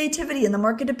your creativity and the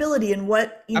marketability and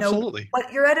what, Absolutely.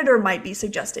 what your editor might be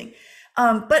suggesting.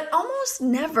 But almost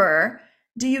never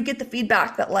do you get the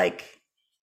feedback that like,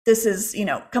 this is,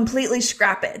 completely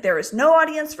scrap it. There is no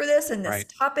audience for this. And this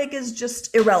topic is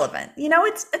just irrelevant.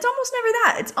 It's almost never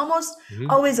that. It's almost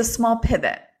always a small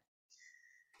pivot.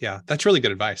 Yeah, that's really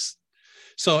good advice.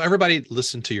 So everybody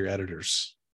listen to your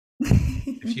editors.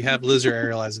 If you have Liz or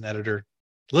Ariel as an editor,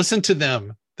 listen to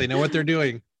them. They know what they're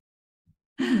doing.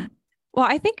 Well,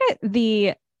 I think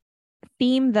the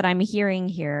theme that I'm hearing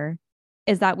here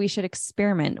is that we should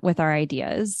experiment with our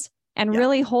ideas and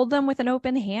really hold them with an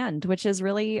open hand, which is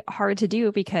really hard to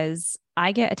do because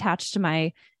I get attached to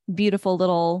my beautiful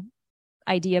little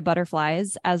idea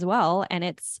butterflies as well. And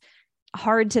it's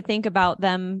hard to think about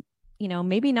them,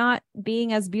 maybe not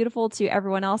being as beautiful to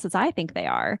everyone else as I think they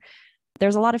are.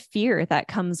 There's a lot of fear that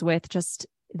comes with just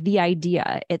the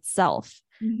idea itself.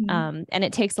 And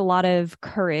it takes a lot of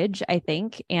courage, I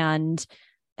think, and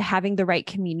having the right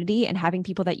community and having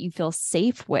people that you feel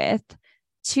safe with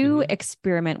to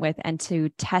experiment with and to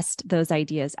test those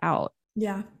ideas out.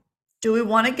 Yeah. Do we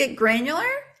want to get granular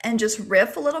and just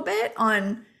riff a little bit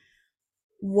on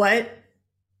what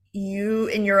you,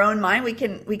 in your own mind, we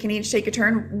can each take a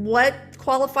turn. What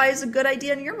qualifies a good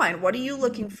idea in your mind? What are you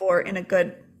looking for in a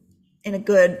good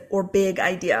or big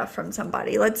idea from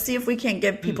somebody? Let's see if we can't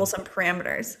give people some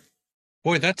parameters.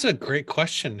 Boy, that's a great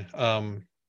question.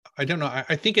 I don't know.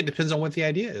 I think it depends on what the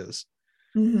idea is.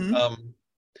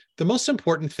 The most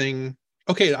important thing.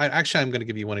 Okay, I'm going to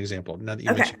give you one example now that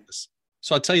you mentioned this.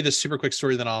 So I'll tell you this super quick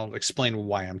story, then I'll explain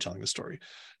why I'm telling the story.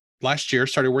 Last year,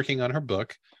 started working on her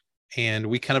book, and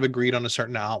we kind of agreed on a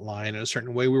certain outline and a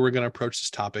certain way we were going to approach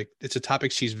this topic. It's a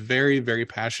topic she's very, very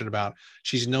passionate about.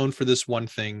 She's known for this one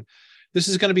thing. This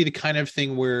is going to be the kind of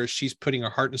thing where she's putting her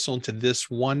heart and soul into this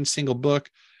one single book,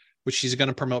 which she's going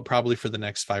to promote probably for the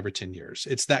next 5 or 10 years.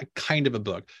 It's that kind of a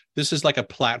book. This is like a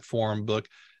platform book,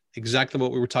 exactly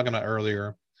what we were talking about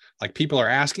earlier. Like people are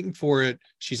asking for it.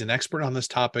 She's an expert on this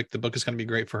topic. The book is going to be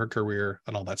great for her career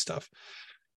and all that stuff.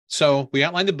 So we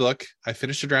outlined the book. I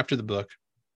finished a draft of the book.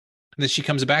 And then she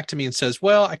comes back to me and says,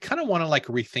 well, I kind of want to like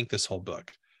rethink this whole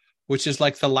book, which is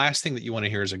like the last thing that you want to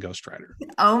hear as a ghostwriter.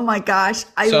 Oh my gosh.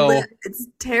 It's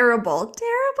terrible.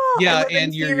 Yeah.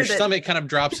 And your stomach kind of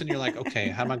drops and you're like, okay,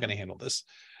 how am I going to handle this?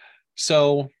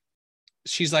 So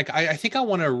she's like, I think I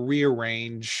want to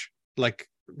rearrange, like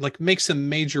make some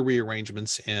major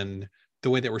rearrangements in the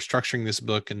way that we're structuring this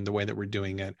book and the way that we're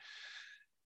doing it.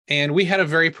 And we had a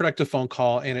very productive phone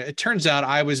call. And it turns out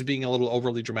I was being a little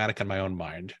overly dramatic in my own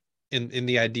mind in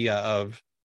the idea of,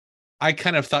 I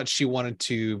kind of thought she wanted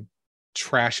to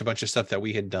trash a bunch of stuff that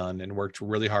we had done and worked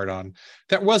really hard on.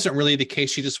 That wasn't really the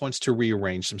case. She just wants to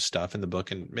rearrange some stuff in the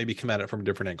book and maybe come at it from a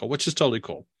different angle, which is totally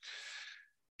cool.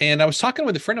 And I was talking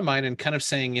with a friend of mine and kind of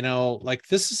saying, like,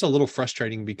 this is a little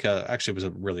frustrating because actually it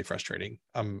was really frustrating.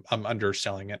 I'm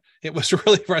underselling it. It was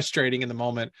really frustrating in the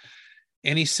moment.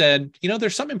 And he said,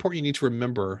 there's something important you need to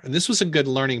remember. And this was a good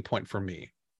learning point for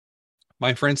me.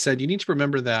 My friend said, you need to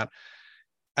remember that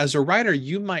as a writer,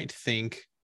 you might think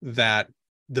that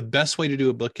the best way to do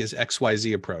a book is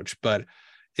XYZ approach. But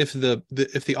if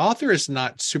the author is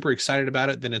not super excited about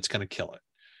it, then it's going to kill it.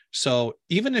 So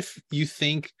even if you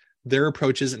think their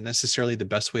approach isn't necessarily the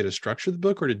best way to structure the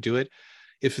book or to do it,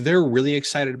 if they're really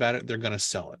excited about it, they're going to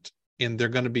sell it. And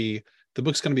the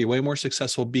book's going to be way more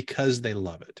successful because they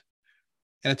love it.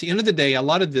 And at the end of the day, a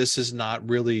lot of this is not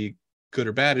really good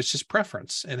or bad. It's just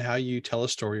preference and how you tell a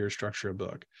story or structure a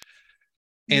book.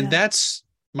 And that's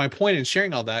my point in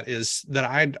sharing all that, is that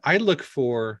I look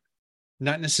for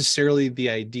not necessarily the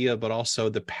idea, but also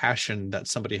the passion that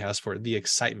somebody has for it, the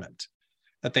excitement.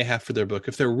 that they have for their book,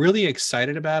 if they're really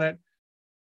excited about it,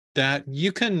 that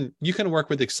you can work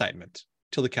with excitement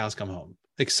till the cows come home.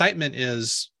 Excitement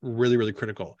is really, really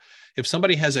critical. If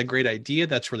somebody has a great idea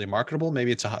that's really marketable,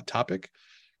 maybe it's a hot topic,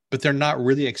 but they're not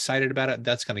really excited about it,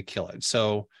 that's going to kill it.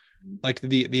 So like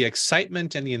the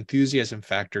excitement and the enthusiasm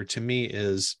factor to me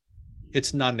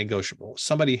it's non-negotiable.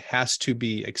 Somebody has to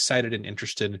be excited and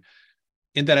interested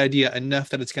in that idea enough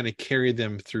that it's going to carry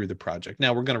them through the project.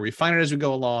 Now we're going to refine it as we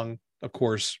go along, of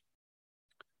course,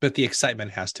 but the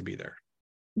excitement has to be there.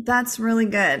 That's really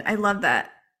good. I love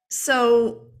that.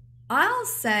 So I'll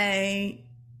say,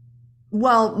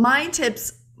 well, my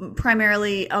tips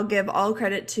primarily, I'll give all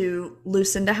credit to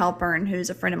Lucinda Halpern, who's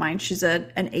a friend of mine. She's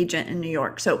an agent in New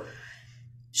York. So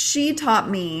she taught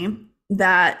me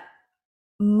that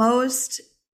most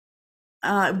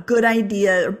good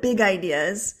idea or big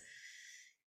ideas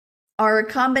are a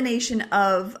combination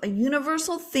of a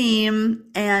universal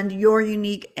theme and your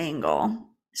unique angle.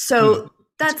 So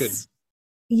that's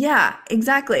yeah,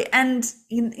 exactly. And,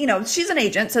 you know, she's an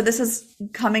agent. So this is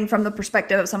coming from the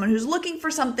perspective of someone who's looking for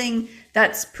something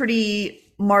that's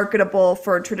pretty marketable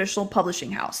for a traditional publishing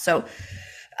house. So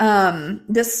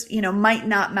this, you know, might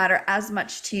not matter as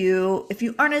much to you if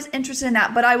you aren't as interested in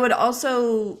that. But I would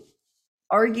also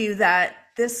argue that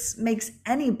this makes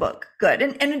any book good.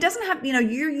 And it doesn't have, you know,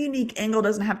 your unique angle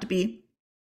doesn't have to be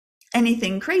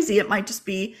anything crazy. It might just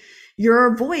be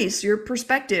your voice, your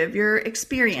perspective, your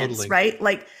experience, totally. Right?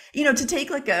 Like, you know, to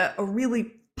take like a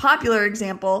really popular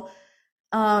example,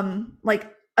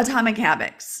 like Atomic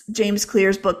Habits, James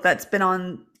Clear's book that's been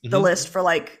on the list for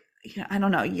like, I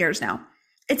don't know, years now.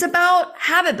 It's about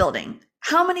habit building.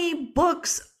 How many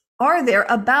books are there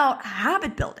about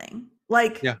habit building?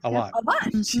 Like a lot. A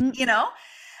bunch, you know?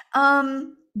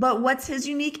 But what's his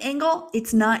unique angle?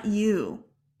 It's not you.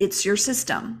 It's your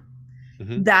system.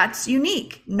 That's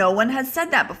unique. No one has said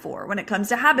that before. When it comes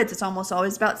to habits, it's almost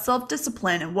always about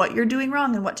self-discipline and what you're doing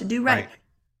wrong and what to do right.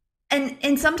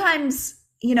 And sometimes,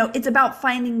 you know, it's about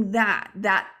finding that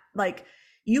like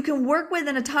you can work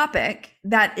within a topic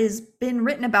that is been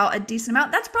written about a decent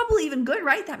amount. That's probably even good,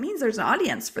 right? That means there's an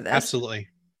audience for this. Absolutely.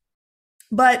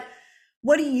 But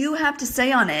what do you have to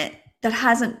say on it that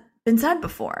hasn't been said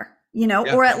before? You know,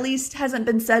 or at least hasn't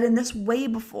been said in this way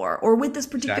before, or with this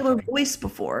particular voice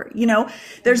before. You know,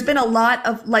 there's been a lot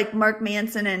of like Mark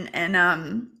Manson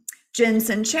and Jen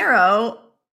Sincero.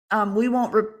 We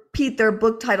won't repeat their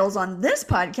book titles on this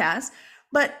podcast,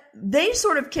 but they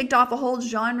sort of kicked off a whole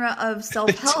genre of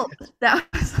self-help that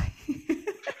was like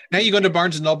now you go to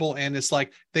Barnes and Noble and it's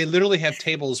like they literally have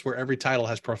tables where every title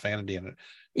has profanity in it.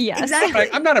 Yes, exactly.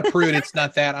 I'm not a prude. It's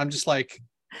not that. I'm just like,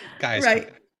 guys,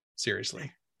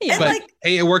 seriously. Yeah. But like,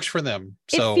 hey, it works for them.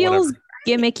 So it feels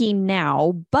gimmicky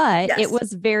now, but it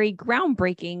was very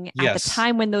groundbreaking at the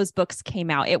time when those books came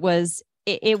out. It was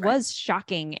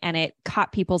shocking and it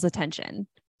caught people's attention.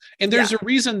 And there's a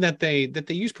reason that they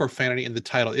use profanity in the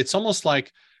title. It's almost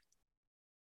like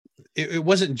it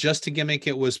wasn't just a gimmick.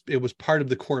 It was part of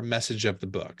the core message of the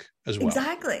book as well.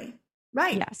 Exactly.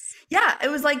 Right. Yes. Yeah. It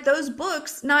was like those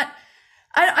books,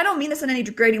 I don't mean this in any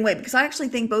degrading way, because I actually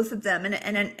think both of them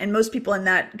and most people in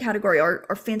that category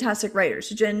are fantastic writers.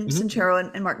 Jen Sincero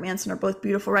and Mark Manson are both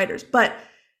beautiful writers, but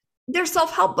they're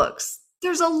self-help books.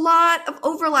 There's a lot of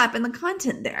overlap in the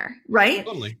content there, right?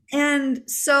 Totally. And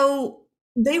so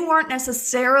they weren't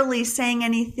necessarily saying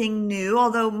anything new,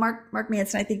 although Mark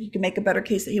Manson, I think you can make a better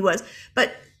case that he was.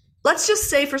 But let's just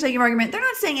say, for sake of argument, they're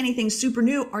not saying anything super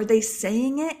new. Are they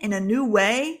saying it in a new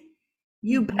way?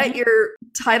 You bet your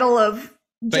title of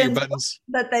buttons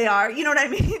that they are, you know what I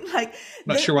mean? Like, I'm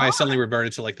not sure why I suddenly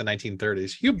reverted to like the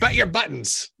 1930s. You bet your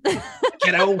buttons, you know.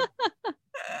 I don't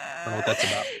know what that's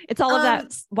about. It's all of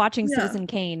that watching Citizen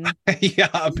Kane. Yeah,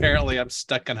 apparently I'm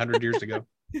stuck 100 years ago.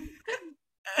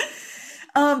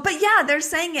 But yeah, they're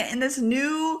saying it in this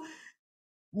new,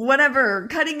 whatever,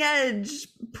 cutting edge,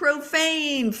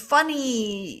 profane,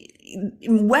 funny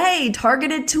way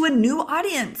targeted to a new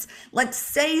audience. Let's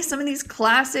say some of these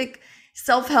classic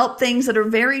self-help things that are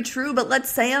very true, but let's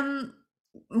say them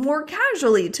more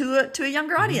casually to a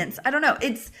younger audience. I don't know.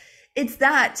 It's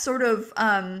that sort of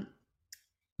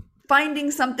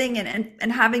finding something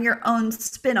and having your own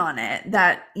spin on it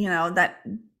that, you know,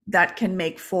 that can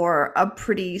make for a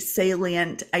pretty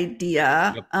salient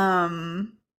idea. Yep.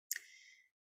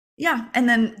 Yeah. And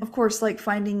then of course, like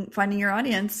finding your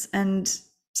audience, and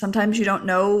sometimes you don't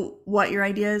know what your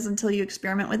idea is until you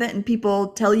experiment with it and people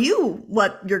tell you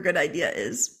what your good idea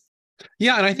is.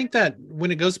 Yeah. And I think that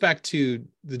when it goes back to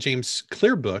the James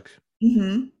Clear book,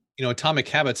 you know, Atomic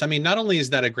Habits, I mean, not only is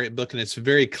that a great book and it's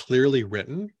very clearly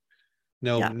written,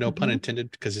 no pun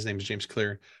intended, because his name is James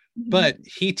Clear, But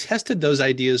he tested those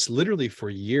ideas literally for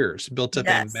years, built up a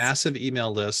Yes. massive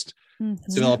email list,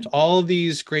 Mhm. developed all of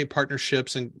these great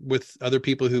partnerships and with other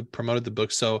people who promoted the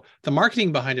book. So the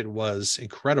marketing behind it was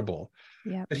incredible.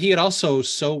 Yep. But he'd also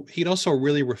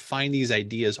really refined these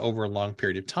ideas over a long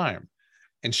period of time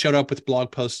and showed up with blog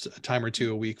posts a time or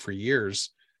two a week for years.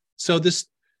 So this,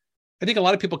 I think a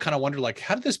lot of people kind of wonder, like,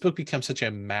 how did this book become such a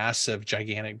massive,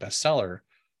 gigantic bestseller?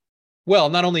 Well,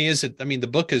 not only is it, I mean, the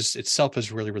book is itself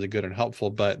is really, really good and helpful,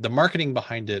 but the marketing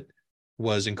behind it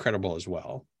was incredible as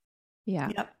well. Yeah.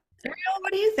 Yep. Ariel,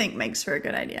 what do you think makes for a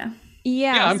good idea?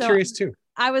 Yeah. Yeah, I'm So curious too.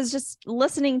 I was just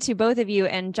listening to both of you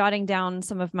and jotting down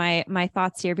some of my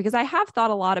thoughts here because I have thought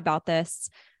a lot about this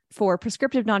for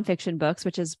prescriptive nonfiction books,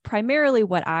 which is primarily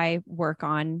what I work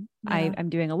on. Yeah. I'm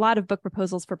doing a lot of book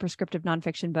proposals for prescriptive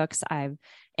nonfiction books. I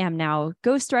am now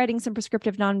ghostwriting some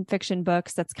prescriptive nonfiction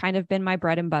books. That's kind of been my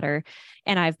bread and butter.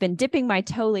 And I've been dipping my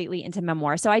toe lately into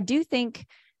memoir. So I do think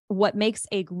what makes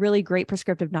a really great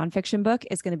prescriptive nonfiction book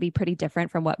is going to be pretty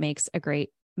different from what makes a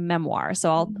great memoir.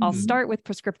 So I'll Mhm. start with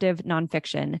prescriptive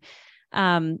nonfiction.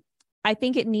 I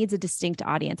think it needs a distinct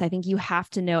audience. I think you have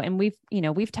to know, and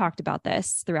we've talked about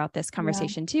this throughout this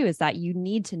conversation too, is that you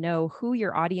need to know who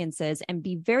your audience is and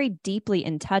be very deeply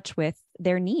in touch with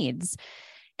their needs.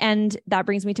 And that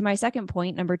brings me to my second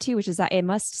point, number 2, which is that it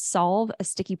must solve a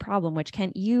sticky problem, which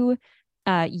Kent, you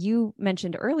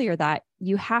mentioned earlier that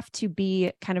you have to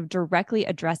be kind of directly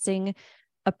addressing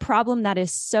a problem that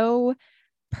is so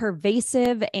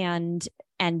pervasive and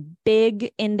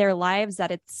big in their lives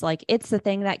that it's like it's the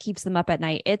thing that keeps them up at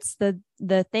night. It's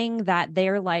the thing that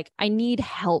they're like, I need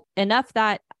help enough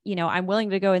that, I'm willing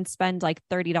to go and spend like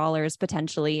 $30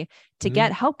 potentially to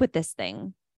get help with this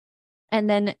thing. And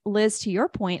then Liz, to your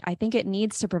point, I think it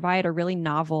needs to provide a really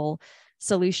novel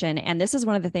solution. And this is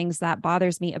one of the things that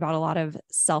bothers me about a lot of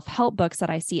self-help books that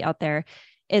I see out there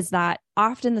is that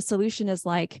often the solution is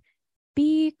like,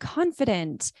 be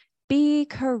confident, be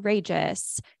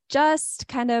courageous, just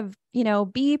kind of,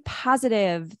 be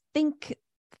positive, think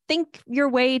your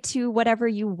way to whatever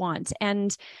you want.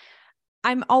 And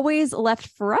I'm always left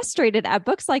frustrated at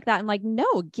books like that. I'm like,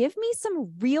 no, give me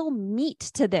some real meat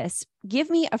to this. Give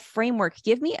me a framework,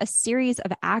 give me a series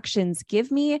of actions,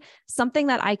 give me something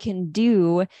that I can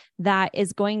do that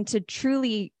is going to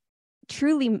truly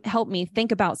help me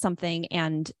think about something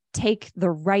and take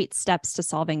the right steps to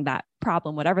solving that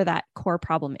problem, whatever that core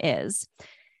problem is.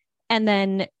 And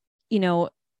then,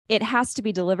 it has to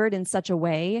be delivered in such a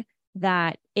way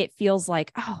that it feels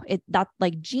like, that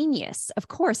like genius, of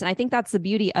course. And I think that's the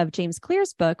beauty of James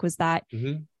Clear's book was that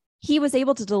he was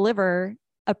able to deliver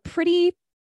a pretty,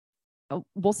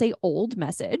 we'll say old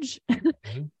message,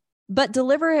 but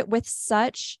deliver it with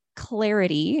such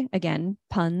clarity, again,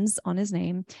 puns on his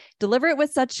name, deliver it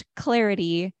with such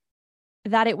clarity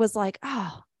that it was like,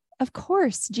 of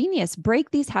course, genius,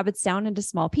 break these habits down into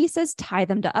small pieces, tie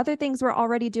them to other things we're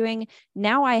already doing.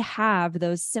 Now I have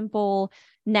those simple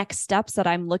next steps that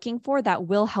I'm looking for that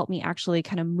will help me actually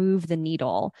kind of move the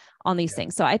needle on these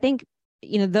things. So I think,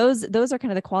 those are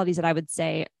kind of the qualities that I would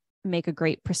say make a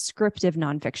great prescriptive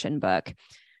nonfiction book.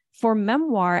 For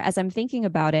memoir, as I'm thinking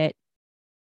about it,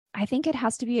 I think it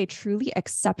has to be a truly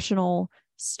exceptional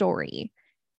story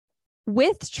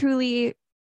with truly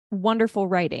wonderful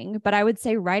writing. But I would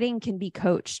say writing can be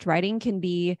coached, writing can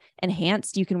be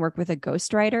enhanced. You can work with a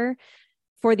ghostwriter.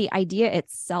 For the idea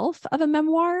itself of a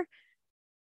memoir,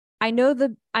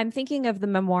 I'm thinking of the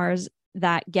memoirs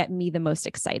that get me the most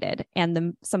excited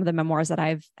and some of the memoirs that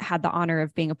I've had the honor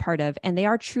of being a part of. And they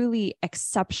are truly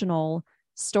exceptional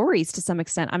stories to some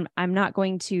extent. I'm not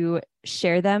going to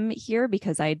share them here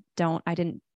because I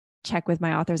didn't check with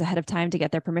my authors ahead of time to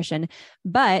get their permission.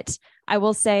 But I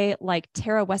will say, like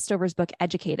Tara Westover's book,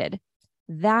 Educated,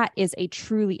 that is a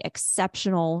truly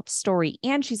exceptional story.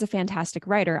 And she's a fantastic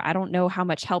writer. I don't know how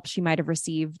much help she might have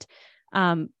received.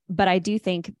 But I do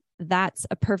think that's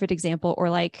a perfect example. Or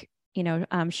like,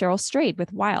 Cheryl Strayed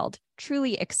with Wild,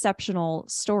 truly exceptional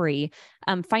story.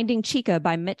 Finding Chica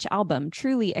by Mitch Albom,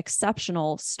 truly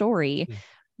exceptional story.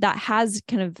 That has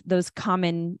kind of those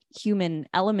common human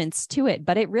elements to it,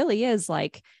 but it really is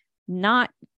like not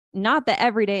the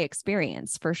everyday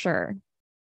experience for sure.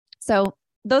 So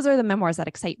those are the memoirs that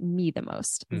excite me the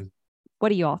most. What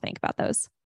do you all think about those?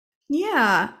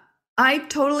 Yeah, I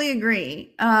totally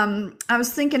agree. I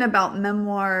was thinking about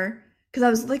memoir because I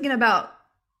was thinking about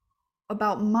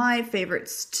my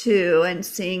favorites too, and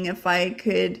seeing if I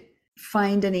could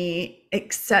find any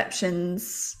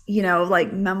exceptions,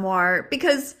 like memoir,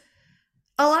 because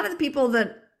a lot of the people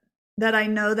that I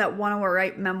know that want to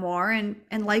write memoir,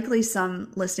 and likely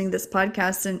some listening to this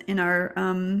podcast and in our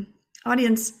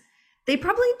audience, they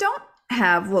probably don't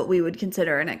have what we would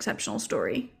consider an exceptional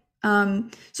story.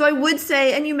 So I would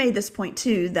say, and you made this point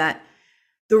too, that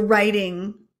the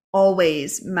writing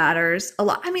always matters a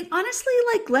lot. I mean, honestly,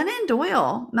 like Glennon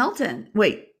Doyle, Melton,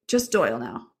 wait, just Doyle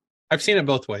now. I've seen it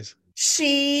both ways.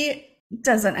 She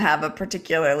doesn't have a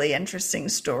particularly interesting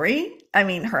story. I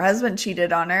mean, her husband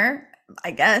cheated on her,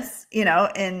 I guess, you know,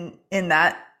 in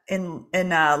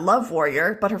Love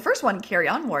Warrior, but her first one, Carry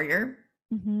On Warrior,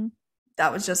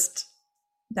 that was just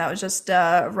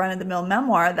a run-of-the-mill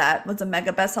memoir that was a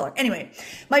mega bestseller. Anyway,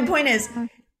 my point is,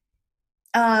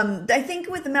 I think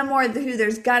with the memoir,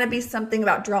 there's got to be something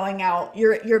about drawing out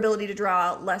your ability to draw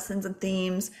out lessons and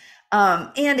themes.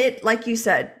 And it, like you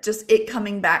said, just it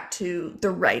coming back to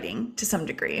the writing to some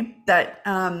degree, that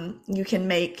you can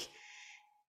make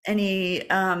any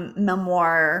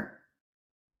memoir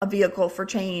a vehicle for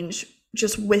change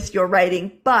just with your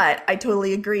writing. But I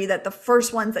totally agree that the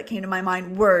first ones that came to my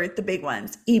mind were the big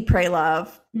ones: Eat, Pray,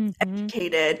 Love,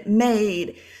 Educated,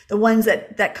 Made, the ones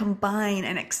that combine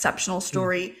an exceptional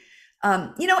story.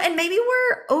 You know, and maybe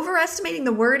we're overestimating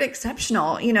the word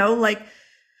exceptional, you know, like,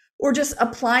 or just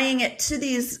applying it to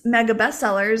these mega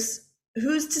bestsellers.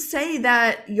 Who's to say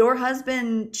that your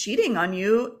husband cheating on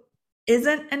you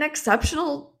isn't an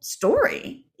exceptional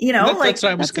story? You know, that's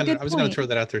what I was going to throw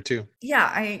that out there too. Yeah,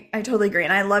 I totally agree.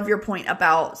 And I love your point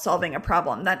about solving a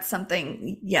problem. That's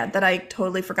something, that I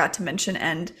totally forgot to mention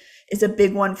and is a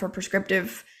big one for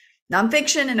prescriptive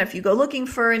nonfiction. And if you go looking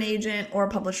for an agent or a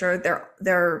publisher,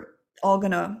 they're all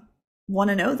going to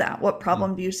want to know that. What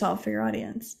problem do you solve for your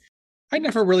audience? I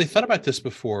never really thought about this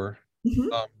before.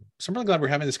 So I'm really glad we're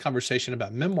having this conversation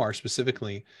about memoir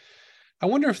specifically. I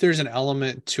wonder if there's an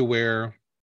element to where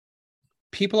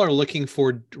readers are looking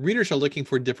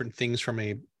for different things from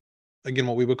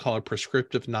what we would call a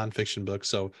prescriptive nonfiction book.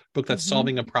 So a book that's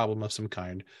solving a problem of some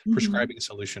kind, prescribing a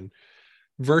solution,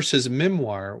 versus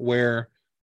memoir, where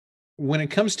when it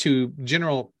comes to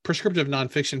general prescriptive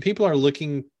nonfiction, people are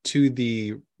looking to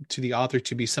the author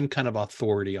to be some kind of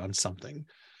authority on something.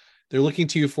 They're looking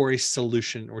to you for a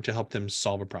solution or to help them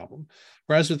solve a problem.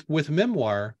 Whereas with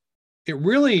memoir, it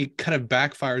really kind of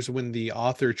backfires when the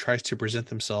author tries to present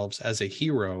themselves as a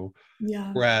hero,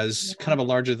 whereas kind of a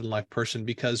larger than life person,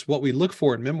 because what we look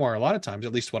for in memoir, a lot of times,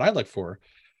 at least what I look for,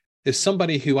 is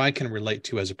somebody who I can relate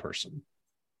to as a person.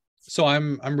 So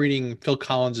I'm reading Phil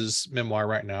Collins's memoir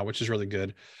right now, which is really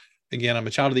good. Again, I'm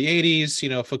a child of the 80s, you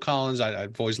know, Phil Collins,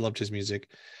 I've always loved his music.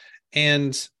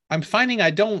 And I'm finding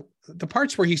the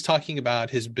parts where he's talking about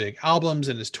his big albums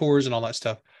and his tours and all that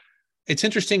stuff, it's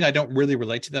interesting. I don't really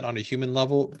relate to that on a human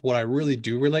level. What I really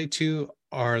do relate to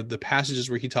are the passages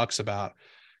where he talks about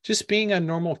just being a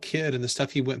normal kid and the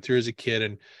stuff he went through as a kid,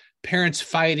 and parents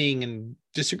fighting and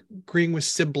disagreeing with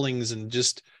siblings and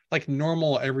just like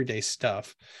normal everyday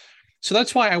stuff. So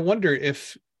that's why I wonder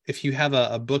if you have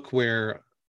a book where,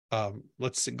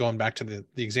 going back to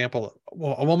the example,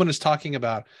 well, a woman is talking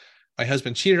about, my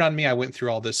husband cheated on me, I went through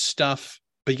all this stuff,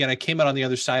 but again, I came out on the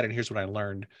other side and here's what I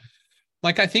learned.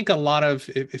 Like, I think a lot of,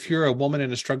 if you're a woman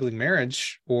in a struggling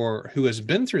marriage or who has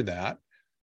been through that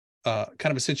kind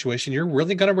of a situation, you're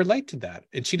really going to relate to that.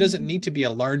 And she doesn't need to be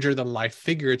a larger than life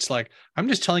figure. It's like, I'm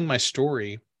just telling my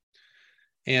story.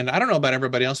 And I don't know about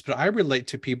everybody else, but I relate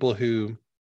to people who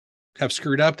have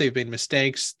screwed up. They've made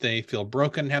mistakes. They feel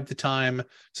broken half the time.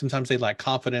 Sometimes they lack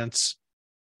confidence.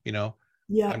 You know,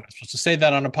 I'm not supposed to say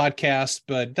that on a podcast,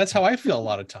 but that's how I feel a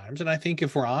lot of times. And I think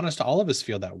if we're honest, all of us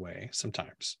feel that way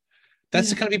sometimes. That's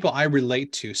the kind of people I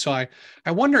relate to. So I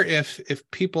wonder if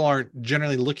people aren't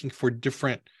generally looking for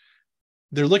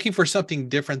they're looking for something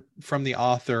different from the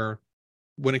author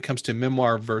when it comes to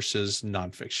memoir versus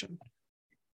nonfiction.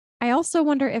 I also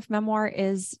wonder if memoir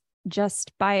is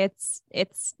just by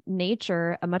its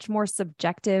nature a much more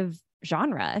subjective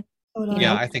genre.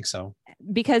 Yeah, I think so.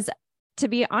 Because to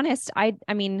be honest, I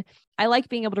mean, I like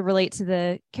being able to relate to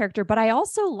the character, but I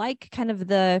also like kind of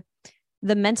the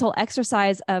mental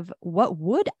exercise of what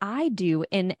would I do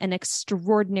in an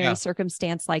extraordinary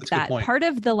circumstance like that. Part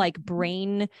of the like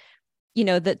brain, you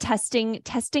know, the testing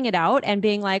it out and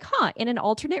being like, in an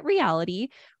alternate reality,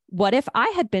 what if I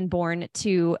had been born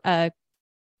to a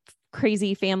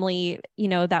crazy family, you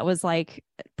know, that was like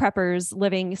preppers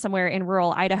living somewhere in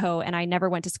rural Idaho and I never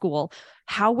went to school?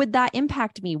 How would that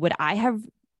impact me? Would I have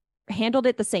handled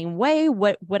it the same way?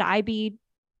 Would I be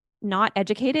not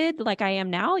educated like I am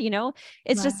now? You know,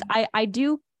 it's just, I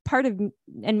do part of,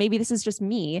 and maybe this is just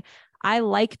me, I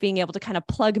like being able to kind of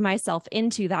plug myself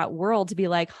into that world to be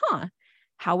like,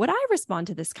 how would I respond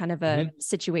to this kind of a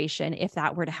situation if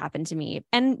that were to happen to me?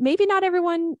 And maybe not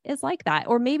everyone is like that,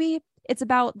 or maybe it's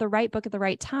about the right book at the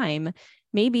right time.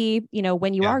 Maybe,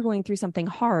 when you are going through something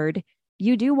hard,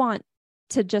 you do want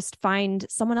to just find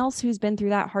someone else who's been through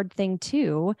that hard thing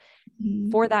too,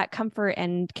 for that comfort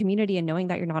and community and knowing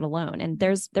that you're not alone. And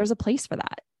there's a place for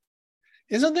that.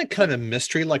 Isn't that kind of a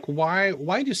mystery? Like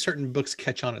why do certain books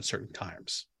catch on at certain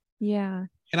times? Yeah.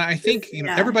 And I think,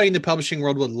 everybody in the publishing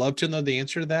world would love to know the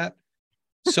answer to that.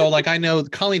 So like, I know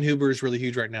Colleen Hoover is really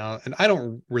huge right now, and I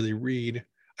don't really read.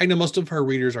 I know most of her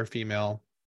readers are female.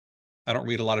 I don't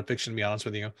read a lot of fiction, to be honest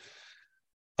with you.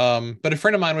 But a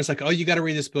friend of mine was like, oh, you got to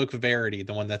read this book, Verity,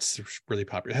 the one that's really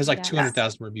popular. It has like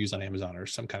 200,000 reviews on Amazon or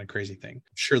some kind of crazy thing.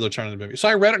 I'm sure they'll turn into the movie. So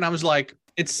I read it and I was like,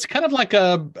 it's kind of like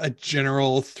a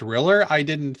general thriller. I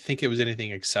didn't think it was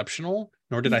anything exceptional,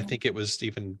 nor did I think it was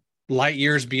even light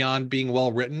years beyond being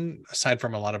well written, aside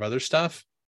from a lot of other stuff.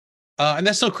 And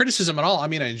that's no criticism at all. I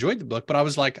mean, I enjoyed the book, but I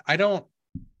was like, I don't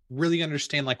really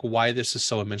understand like why this is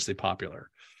so immensely popular.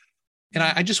 And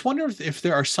I just wonder if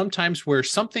there are some times where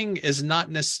something is not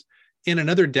in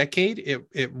another decade,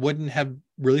 it wouldn't have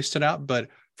really stood out. But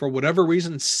for whatever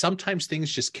reason, sometimes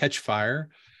things just catch fire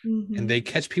and they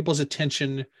catch people's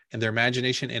attention and their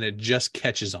imagination, and it just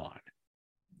catches on.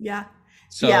 Yeah.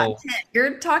 So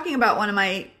you're talking about one of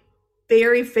my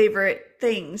very favorite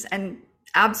things, and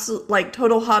absolute like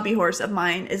total hobby horse of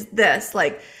mine is this,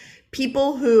 like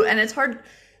people who, and it's hard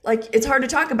to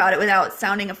talk about it without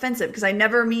sounding offensive, because I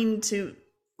never mean to,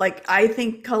 like, I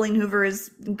think Colleen Hoover is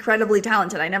incredibly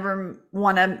talented. I never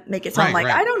want to make it sound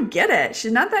I don't get it.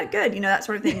 She's not that good, that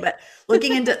sort of thing. But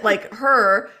looking into like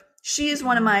her, she is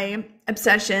one of my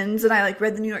obsessions. And I like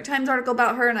read the New York Times article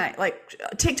about her, and I like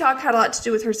TikTok had a lot to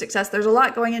do with her success. There's a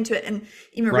lot going into it. And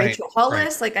even Rachel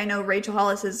Hollis, like I know Rachel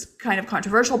Hollis is kind of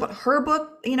controversial, but her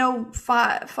book,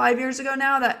 5 years ago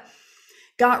now, that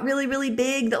got really, really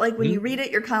big, that like when you read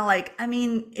it, you're kind of like, I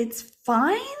mean, it's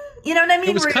fine. You know what I mean?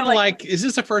 It was kind of like, is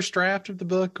this a first draft of the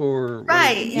book or?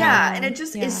 Right. Yeah. And it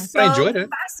just is so I enjoyed it.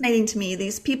 Fascinating to me.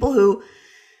 These people who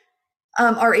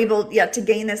are able, to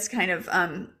gain this kind of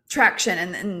traction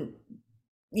and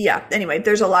anyway,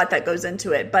 there's a lot that goes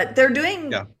into it, but they're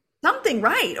doing something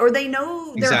right, or they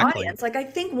know their audience. Like I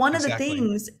think one of the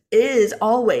things is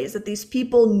always that these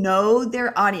people know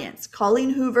their audience.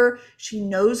 Colleen Hoover, she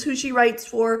knows who she writes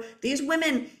for. These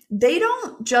women, they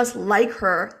don't just like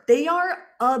her, they are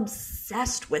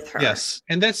obsessed with her. Yes.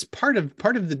 And that's part of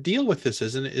the deal with this,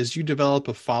 isn't it? Is you develop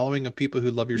a following of people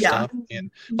who love your stuff. And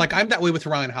like I'm that way with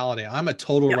Ryan Holiday. I'm a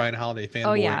total Ryan Holiday fanboy.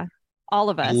 Oh yeah. All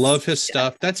of us. I love his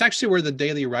stuff. That's actually where the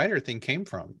Daily Writer thing came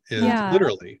from.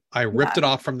 Literally, I ripped it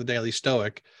off from the Daily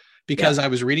Stoic because I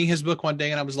was reading his book one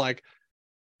day and I was like,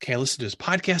 okay, I listen to his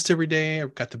podcast every day.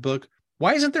 I've got the book.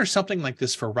 Why isn't there something like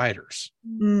this for writers?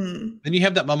 Then you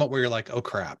have that moment where you're like, oh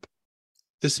crap,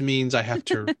 this means I have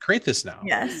to create this now.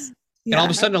 Yes. And all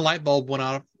of a sudden a light bulb went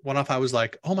off. I was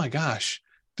like, oh my gosh,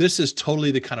 this is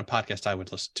totally the kind of podcast I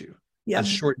would listen to. A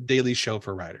short daily show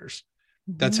for writers.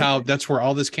 That's where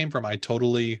all this came from. I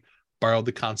totally borrowed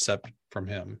the concept from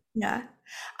him. Yeah.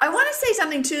 I want to say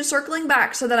something too, circling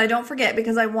back so that I don't forget,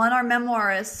 because I want our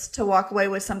memoirists to walk away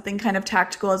with something kind of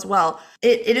tactical as well.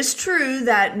 It is true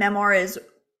that memoir is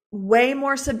way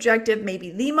more subjective,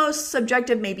 maybe the most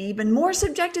subjective, maybe even more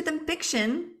subjective than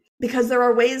fiction, because there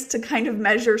are ways to kind of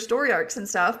measure story arcs and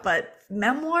stuff. But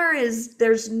memoir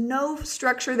there's no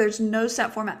structure, there's no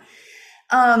set format.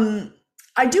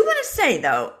 I do want to say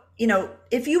though,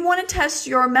 if you want to test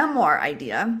your memoir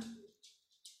idea,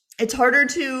 it's harder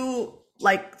to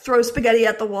like throw spaghetti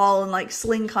at the wall and like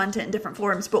sling content in different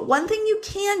forms. But one thing you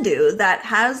can do that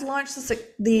has launched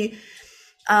the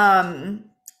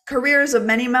careers of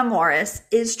many memoirists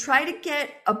is try to get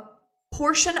a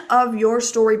portion of your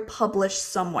story published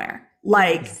somewhere.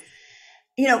 Like,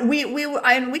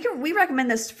 we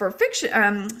recommend this for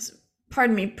fiction,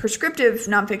 prescriptive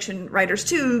nonfiction writers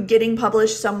too, getting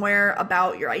published somewhere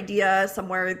about your idea,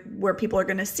 somewhere where people are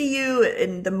going to see you,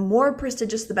 and the more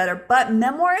prestigious, the better. But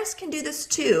memoirists can do this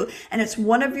too. And it's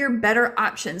one of your better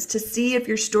options to see if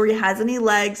your story has any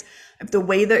legs, if the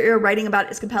way that you're writing about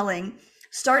it is compelling.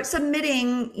 Start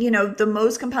submitting, the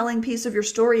most compelling piece of your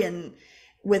story and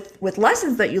with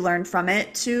lessons that you learned from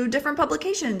it to different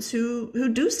publications who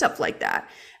do stuff like that.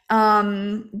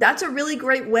 That's a really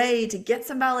great way to get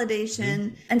some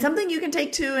validation and something you can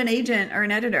take to an agent or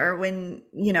an editor when,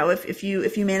 if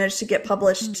you manage to get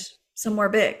published somewhere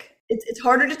big. It's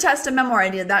harder to test a memoir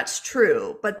idea. That's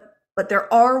true. But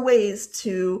there are ways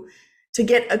to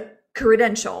get a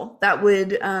credential that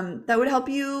would help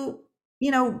you,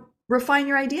 refine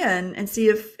your idea and see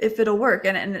if it'll work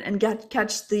and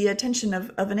catch the attention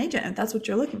of an agent if that's what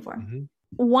you're looking for.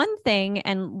 One thing,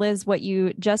 and Liz, what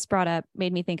you just brought up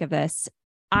made me think of this.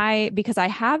 because I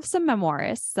have some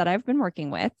memoirists that I've been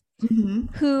working with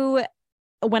Mm-hmm. who,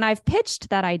 when I've pitched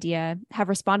that idea, have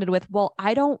responded with, well,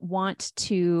 I don't want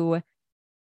to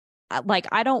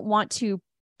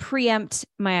preempt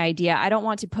my idea. I don't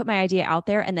want to put my idea out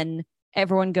there and then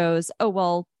everyone goes, oh,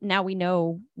 well, now we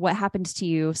know what happened to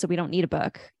you, so we don't need a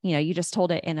book. You just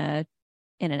told it in an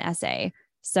essay.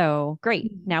 So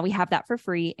great. Now we have that for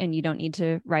free and you don't need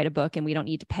to write a book and we don't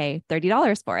need to pay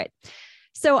 $30 for it.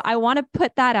 So I want to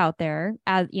put that out there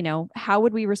as, how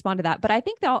would we respond to that? But I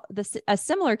think that a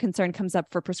similar concern comes up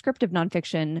for prescriptive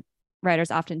nonfiction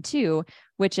writers often too,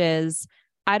 which is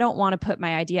I don't want to put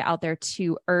my idea out there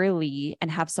too early and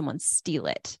have someone steal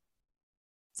it.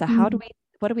 So what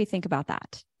do we think about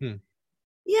that?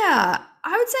 Yeah,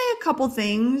 I would say a couple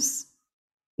things.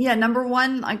 Yeah, number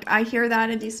one, like I hear that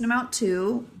a decent amount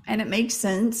too, and it makes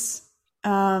sense.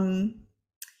 But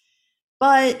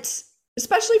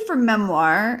especially for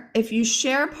memoir, if you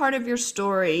share part of your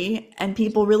story and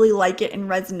people really like it and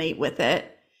resonate with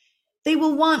it, they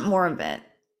will want more of it.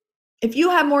 If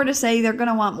you have more to say, they're going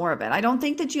to want more of it. I don't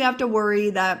think that you have to worry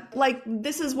that, like,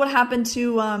 this is what happened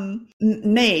to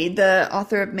Maid, the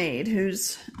author of Maid,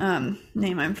 whose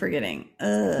name I'm forgetting.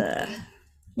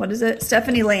 What is it?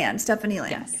 Stephanie Land.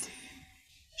 Yes.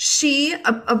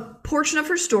 A portion of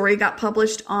her story got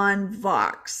published on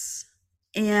Vox.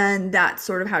 And that's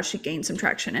sort of how she gained some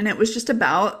traction. And it was just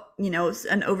about, an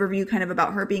overview kind of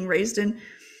about her being raised in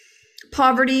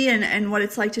poverty and what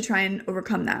it's like to try and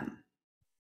overcome that.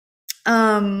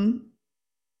 And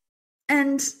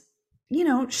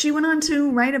she went on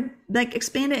to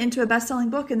expand it into a best-selling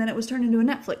book, and then it was turned into a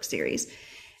Netflix series.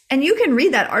 And you can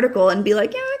read that article and be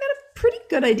like, yeah, I got a pretty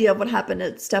good idea of what happened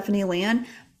to Stephanie Land,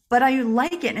 but I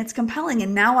like it and it's compelling.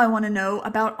 And now I want to know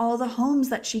about all the homes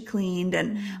that she cleaned,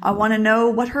 and I want to know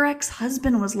what her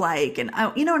ex-husband was like. And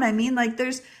you know what I mean? Like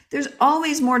there's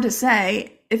always more to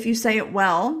say. If you say it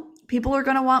well, people are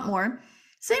going to want more.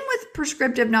 Same with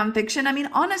prescriptive nonfiction. I mean,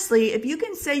 honestly, if you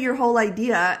can say your whole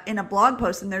idea in a blog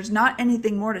post and there's not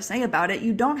anything more to say about it,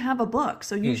 you don't have a book.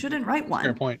 So you shouldn't write one.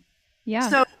 Fair point. Yeah.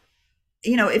 So,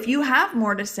 if you have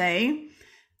more to say,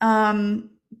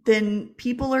 then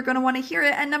people are going to want to hear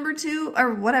it. And number two,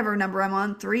 or whatever number I'm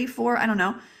on, 3, 4, I don't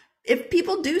know. If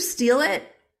people do steal it,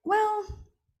 well,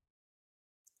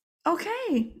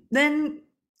 okay, then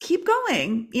keep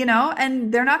going,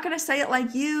 and they're not going to say it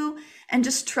like you. And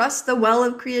just trust the well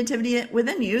of creativity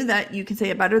within you that you can say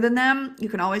it better than them. You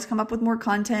can always come up with more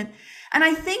content. And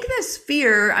I think this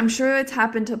fear, I'm sure it's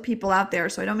happened to people out there,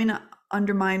 so I don't mean to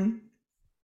undermine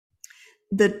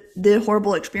the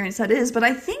horrible experience that is, but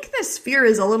I think this fear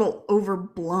is a little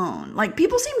overblown. Like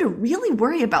people seem to really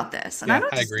worry about this. And I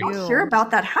don't hear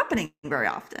about that happening very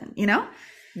often,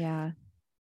 Yeah.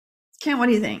 Ken, what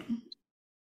do you think?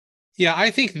 Yeah,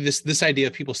 I think this idea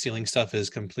of people stealing stuff is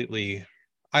completely,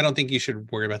 I don't think you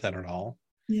should worry about that at all.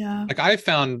 Yeah. Like I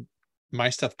found my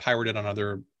stuff pirated on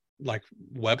other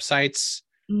websites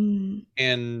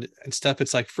and stuff.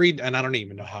 It's like free, and I don't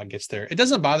even know how it gets there. It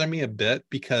doesn't bother me a bit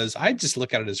because I just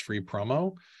look at it as free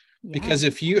promo. Yeah. Because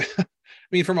if you,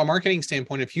 from a marketing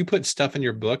standpoint, if you put stuff in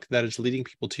your book that is leading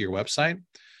people to your website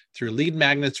through lead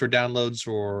magnets or downloads,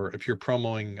 or if you're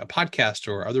promoting a podcast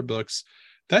or other books,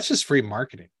 that's just free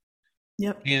marketing.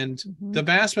 Yep. And the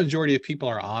vast majority of people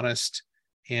are honest.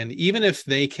 And even if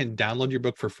they can download your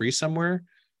book for free somewhere,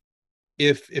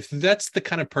 if that's the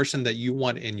kind of person that you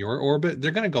want in your orbit,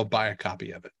 they're going to go buy a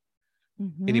copy of it.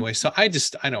 Anyway. So I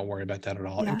don't worry about that at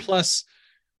all. Yeah. And plus,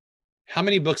 how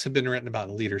many books have been written about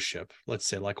leadership? Let's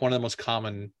say like one of the most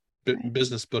common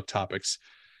business book topics.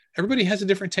 Everybody has a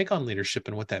different take on leadership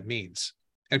and what that means.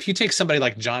 And if you take somebody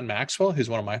like John Maxwell, who's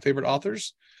one of my favorite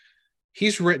authors,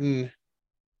 he's written,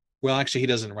 well, actually, he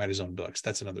doesn't write his own books.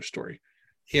 That's another story.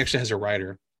 He actually has a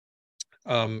writer,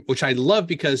 which I love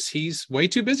because he's way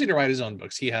too busy to write his own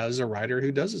books. He has a writer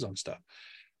who does his own stuff,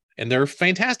 and they're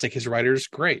fantastic. His writer's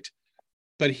great,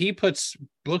 but he puts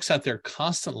books out there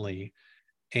constantly,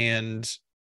 and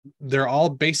they're all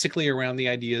basically around the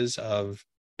ideas of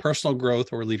personal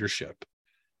growth or leadership.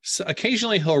 So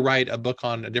occasionally he'll write a book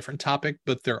on a different topic,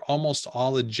 but they're almost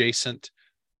all adjacent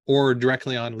or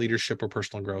directly on leadership or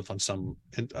personal growth of some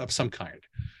kind.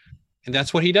 And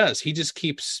that's what he does. He just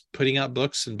keeps putting out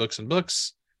books and books and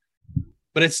books,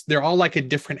 but they're all like a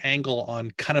different angle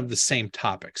on kind of the same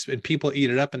topics, and people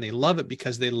eat it up and they love it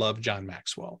because they love John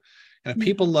Maxwell. And if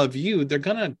people love you, they're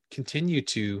going to continue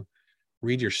to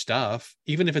read your stuff,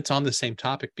 even if it's on the same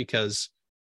topic, because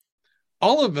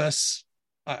all of us,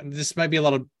 this might be a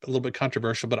little bit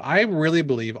controversial, but I really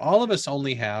believe all of us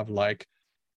only have like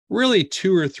really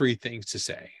 2 or 3 things to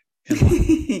say in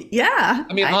life. Yeah.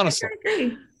 I mean, honestly,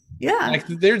 Yeah. Like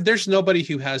there's nobody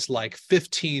who has like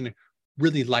 15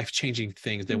 really life-changing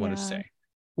things they want to say.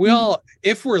 We all,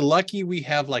 if we're lucky, we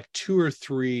have like 2 or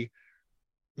 3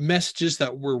 messages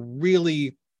that we're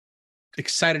really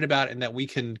excited about and that we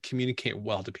can communicate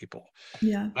well to people.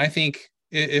 Yeah. I think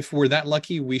if we're that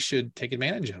lucky, we should take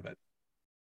advantage of it.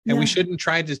 And we shouldn't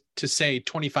try to say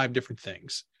 25 different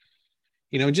things.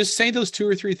 Just say those 2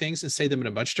 or 3 things and say them in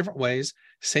a bunch of different ways,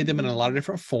 say them in a lot of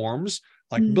different forms,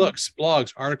 like books,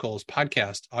 blogs, articles,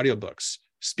 podcasts, audiobooks,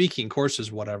 speaking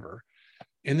courses, whatever.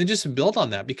 And then just build on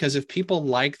that, because if people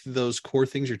like those core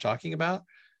things you're talking about,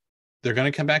 they're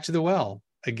going to come back to the well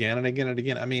again and again and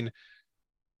again. I mean,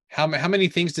 how many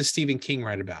things does Stephen King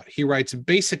write about? He writes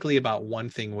basically about one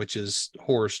thing, which is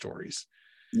horror stories.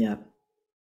 Yeah.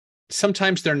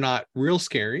 Sometimes they're not real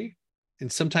scary,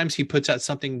 and sometimes he puts out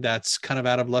something that's kind of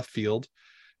out of left field.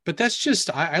 But that's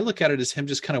just, I look at it as him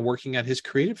just kind of working at his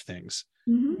creative things.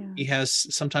 Mm-hmm. He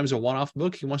has sometimes a one-off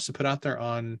book he wants to put out there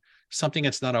on something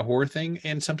that's not a horror thing,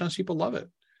 and sometimes people love it.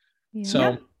 Yeah.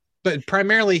 So, but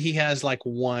primarily he has like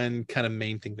one kind of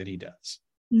main thing that he does.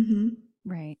 Mm-hmm.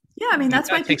 Right. Yeah, I mean,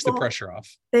 that's why it takes the pressure off.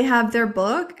 They have their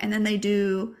book, and then they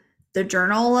do the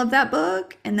journal of that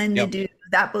book, and then they do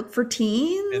that book for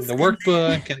teens, and the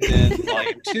workbook, and then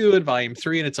volume 2 and volume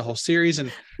 3, and it's a whole series.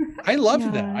 And I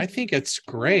love that. I think it's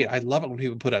great. I love it when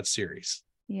people put out series.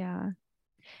 Yeah.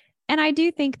 And I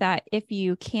do think that if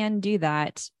you can do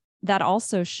that, that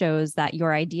also shows that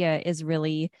your idea is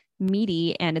really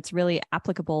meaty and it's really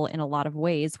applicable in a lot of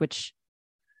ways, which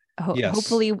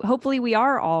hopefully we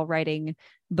are all writing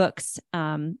books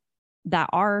that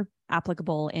are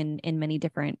applicable in many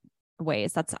different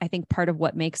ways. That's, I think, part of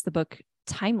what makes the book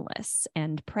timeless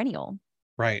and perennial.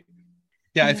 Right.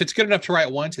 Yeah. If it's good enough to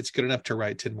write once, it's good enough to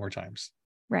write 10 more times.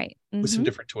 Right. With some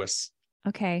different twists.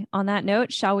 Okay. On that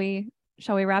note, shall we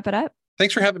wrap it up?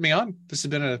 Thanks for having me on. This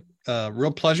has been a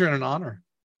real pleasure and an honor.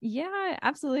 Yeah,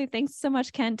 absolutely. Thanks so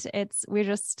much, Kent.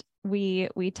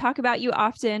 We talk about you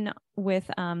often with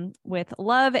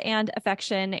love and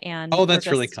affection, and that's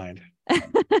really kind. I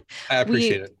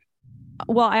appreciate it.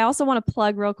 Well, I also want to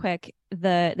plug real quick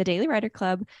the Daily Writer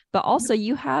Club, but also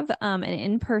you have an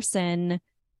in-person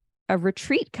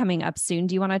retreat coming up soon.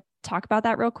 Do you want to talk about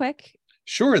that real quick?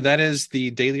 Sure. That is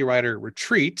the Daily Writer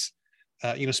Retreat.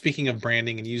 Speaking of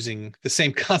branding and using the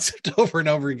same concept over and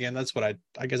over again, that's what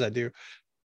I guess I do.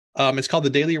 It's called the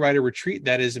Daily Writer Retreat.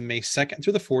 That is May 2nd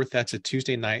through the 4th. That's a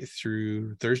Tuesday night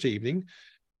through Thursday evening.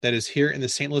 That is here in the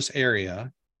St. Louis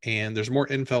area. And there's more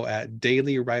info at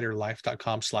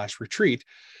dailywriterlife.com/retreat.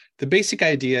 The basic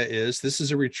idea is this is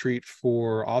a retreat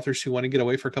for authors who want to get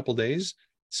away for a couple of days,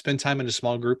 spend time in a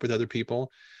small group with other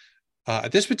people.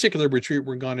 At this particular retreat,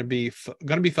 we're going to be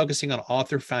focusing on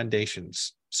author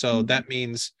foundations. So that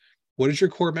means, what is your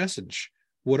core message?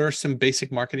 What are some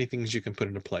basic marketing things you can put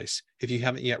into place? If you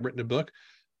haven't yet written a book,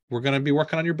 we're going to be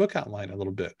working on your book outline a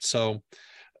little bit. So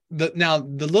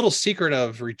the little secret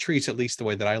of retreats, at least the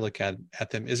way that I look at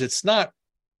them, is it's not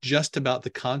just about the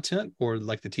content or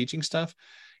like the teaching stuff.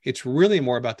 It's really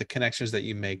more about the connections that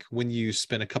you make when you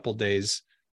spend a couple of days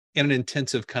in an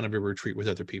intensive kind of a retreat with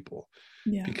other people.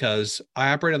 Yeah. Because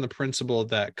I operate on the principle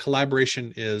that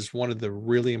collaboration is one of the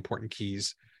really important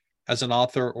keys as an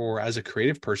author or as a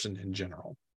creative person in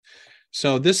general.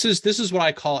 So this is what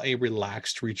I call a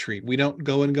relaxed retreat. We don't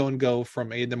go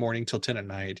from 8 a.m. till 10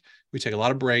 p.m. We take a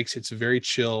lot of breaks. It's very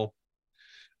chill.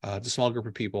 It's a small group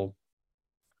of people.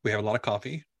 We have a lot of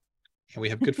coffee and we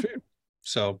have good food.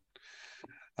 So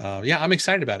I'm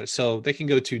excited about it. So they can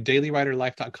go to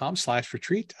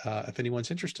dailywriterlife.com/retreat if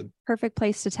anyone's interested. Perfect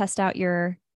place to test out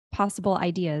your possible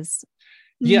ideas.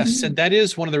 Yes. And that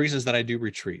is one of the reasons that I do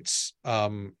retreats.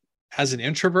 As an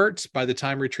introvert, by the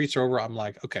time retreats are over, I'm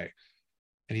like, okay,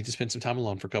 I need to spend some time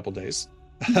alone for a couple of days.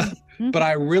 But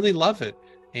I really love it.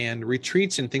 And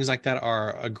retreats and things like that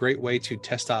are a great way to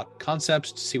test out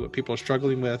concepts, to see what people are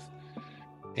struggling with,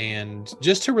 and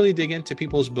just to really dig into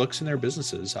people's books and their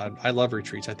businesses. I love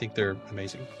retreats. I think they're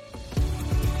amazing.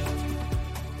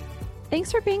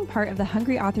 Thanks for being part of the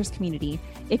Hungry Authors community.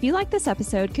 If you like this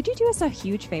episode, could you do us a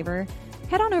huge favor?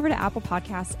 Head on over to Apple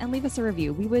Podcasts and leave us a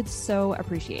review. We would so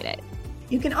appreciate it.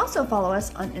 You can also follow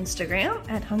us on Instagram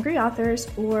at Hungry Authors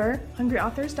or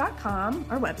hungryauthors.com,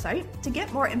 our website, to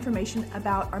get more information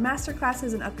about our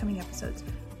masterclasses and upcoming episodes.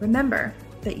 Remember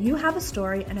that you have a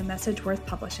story and a message worth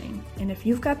publishing, and if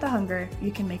you've got the hunger,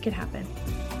 you can make it happen.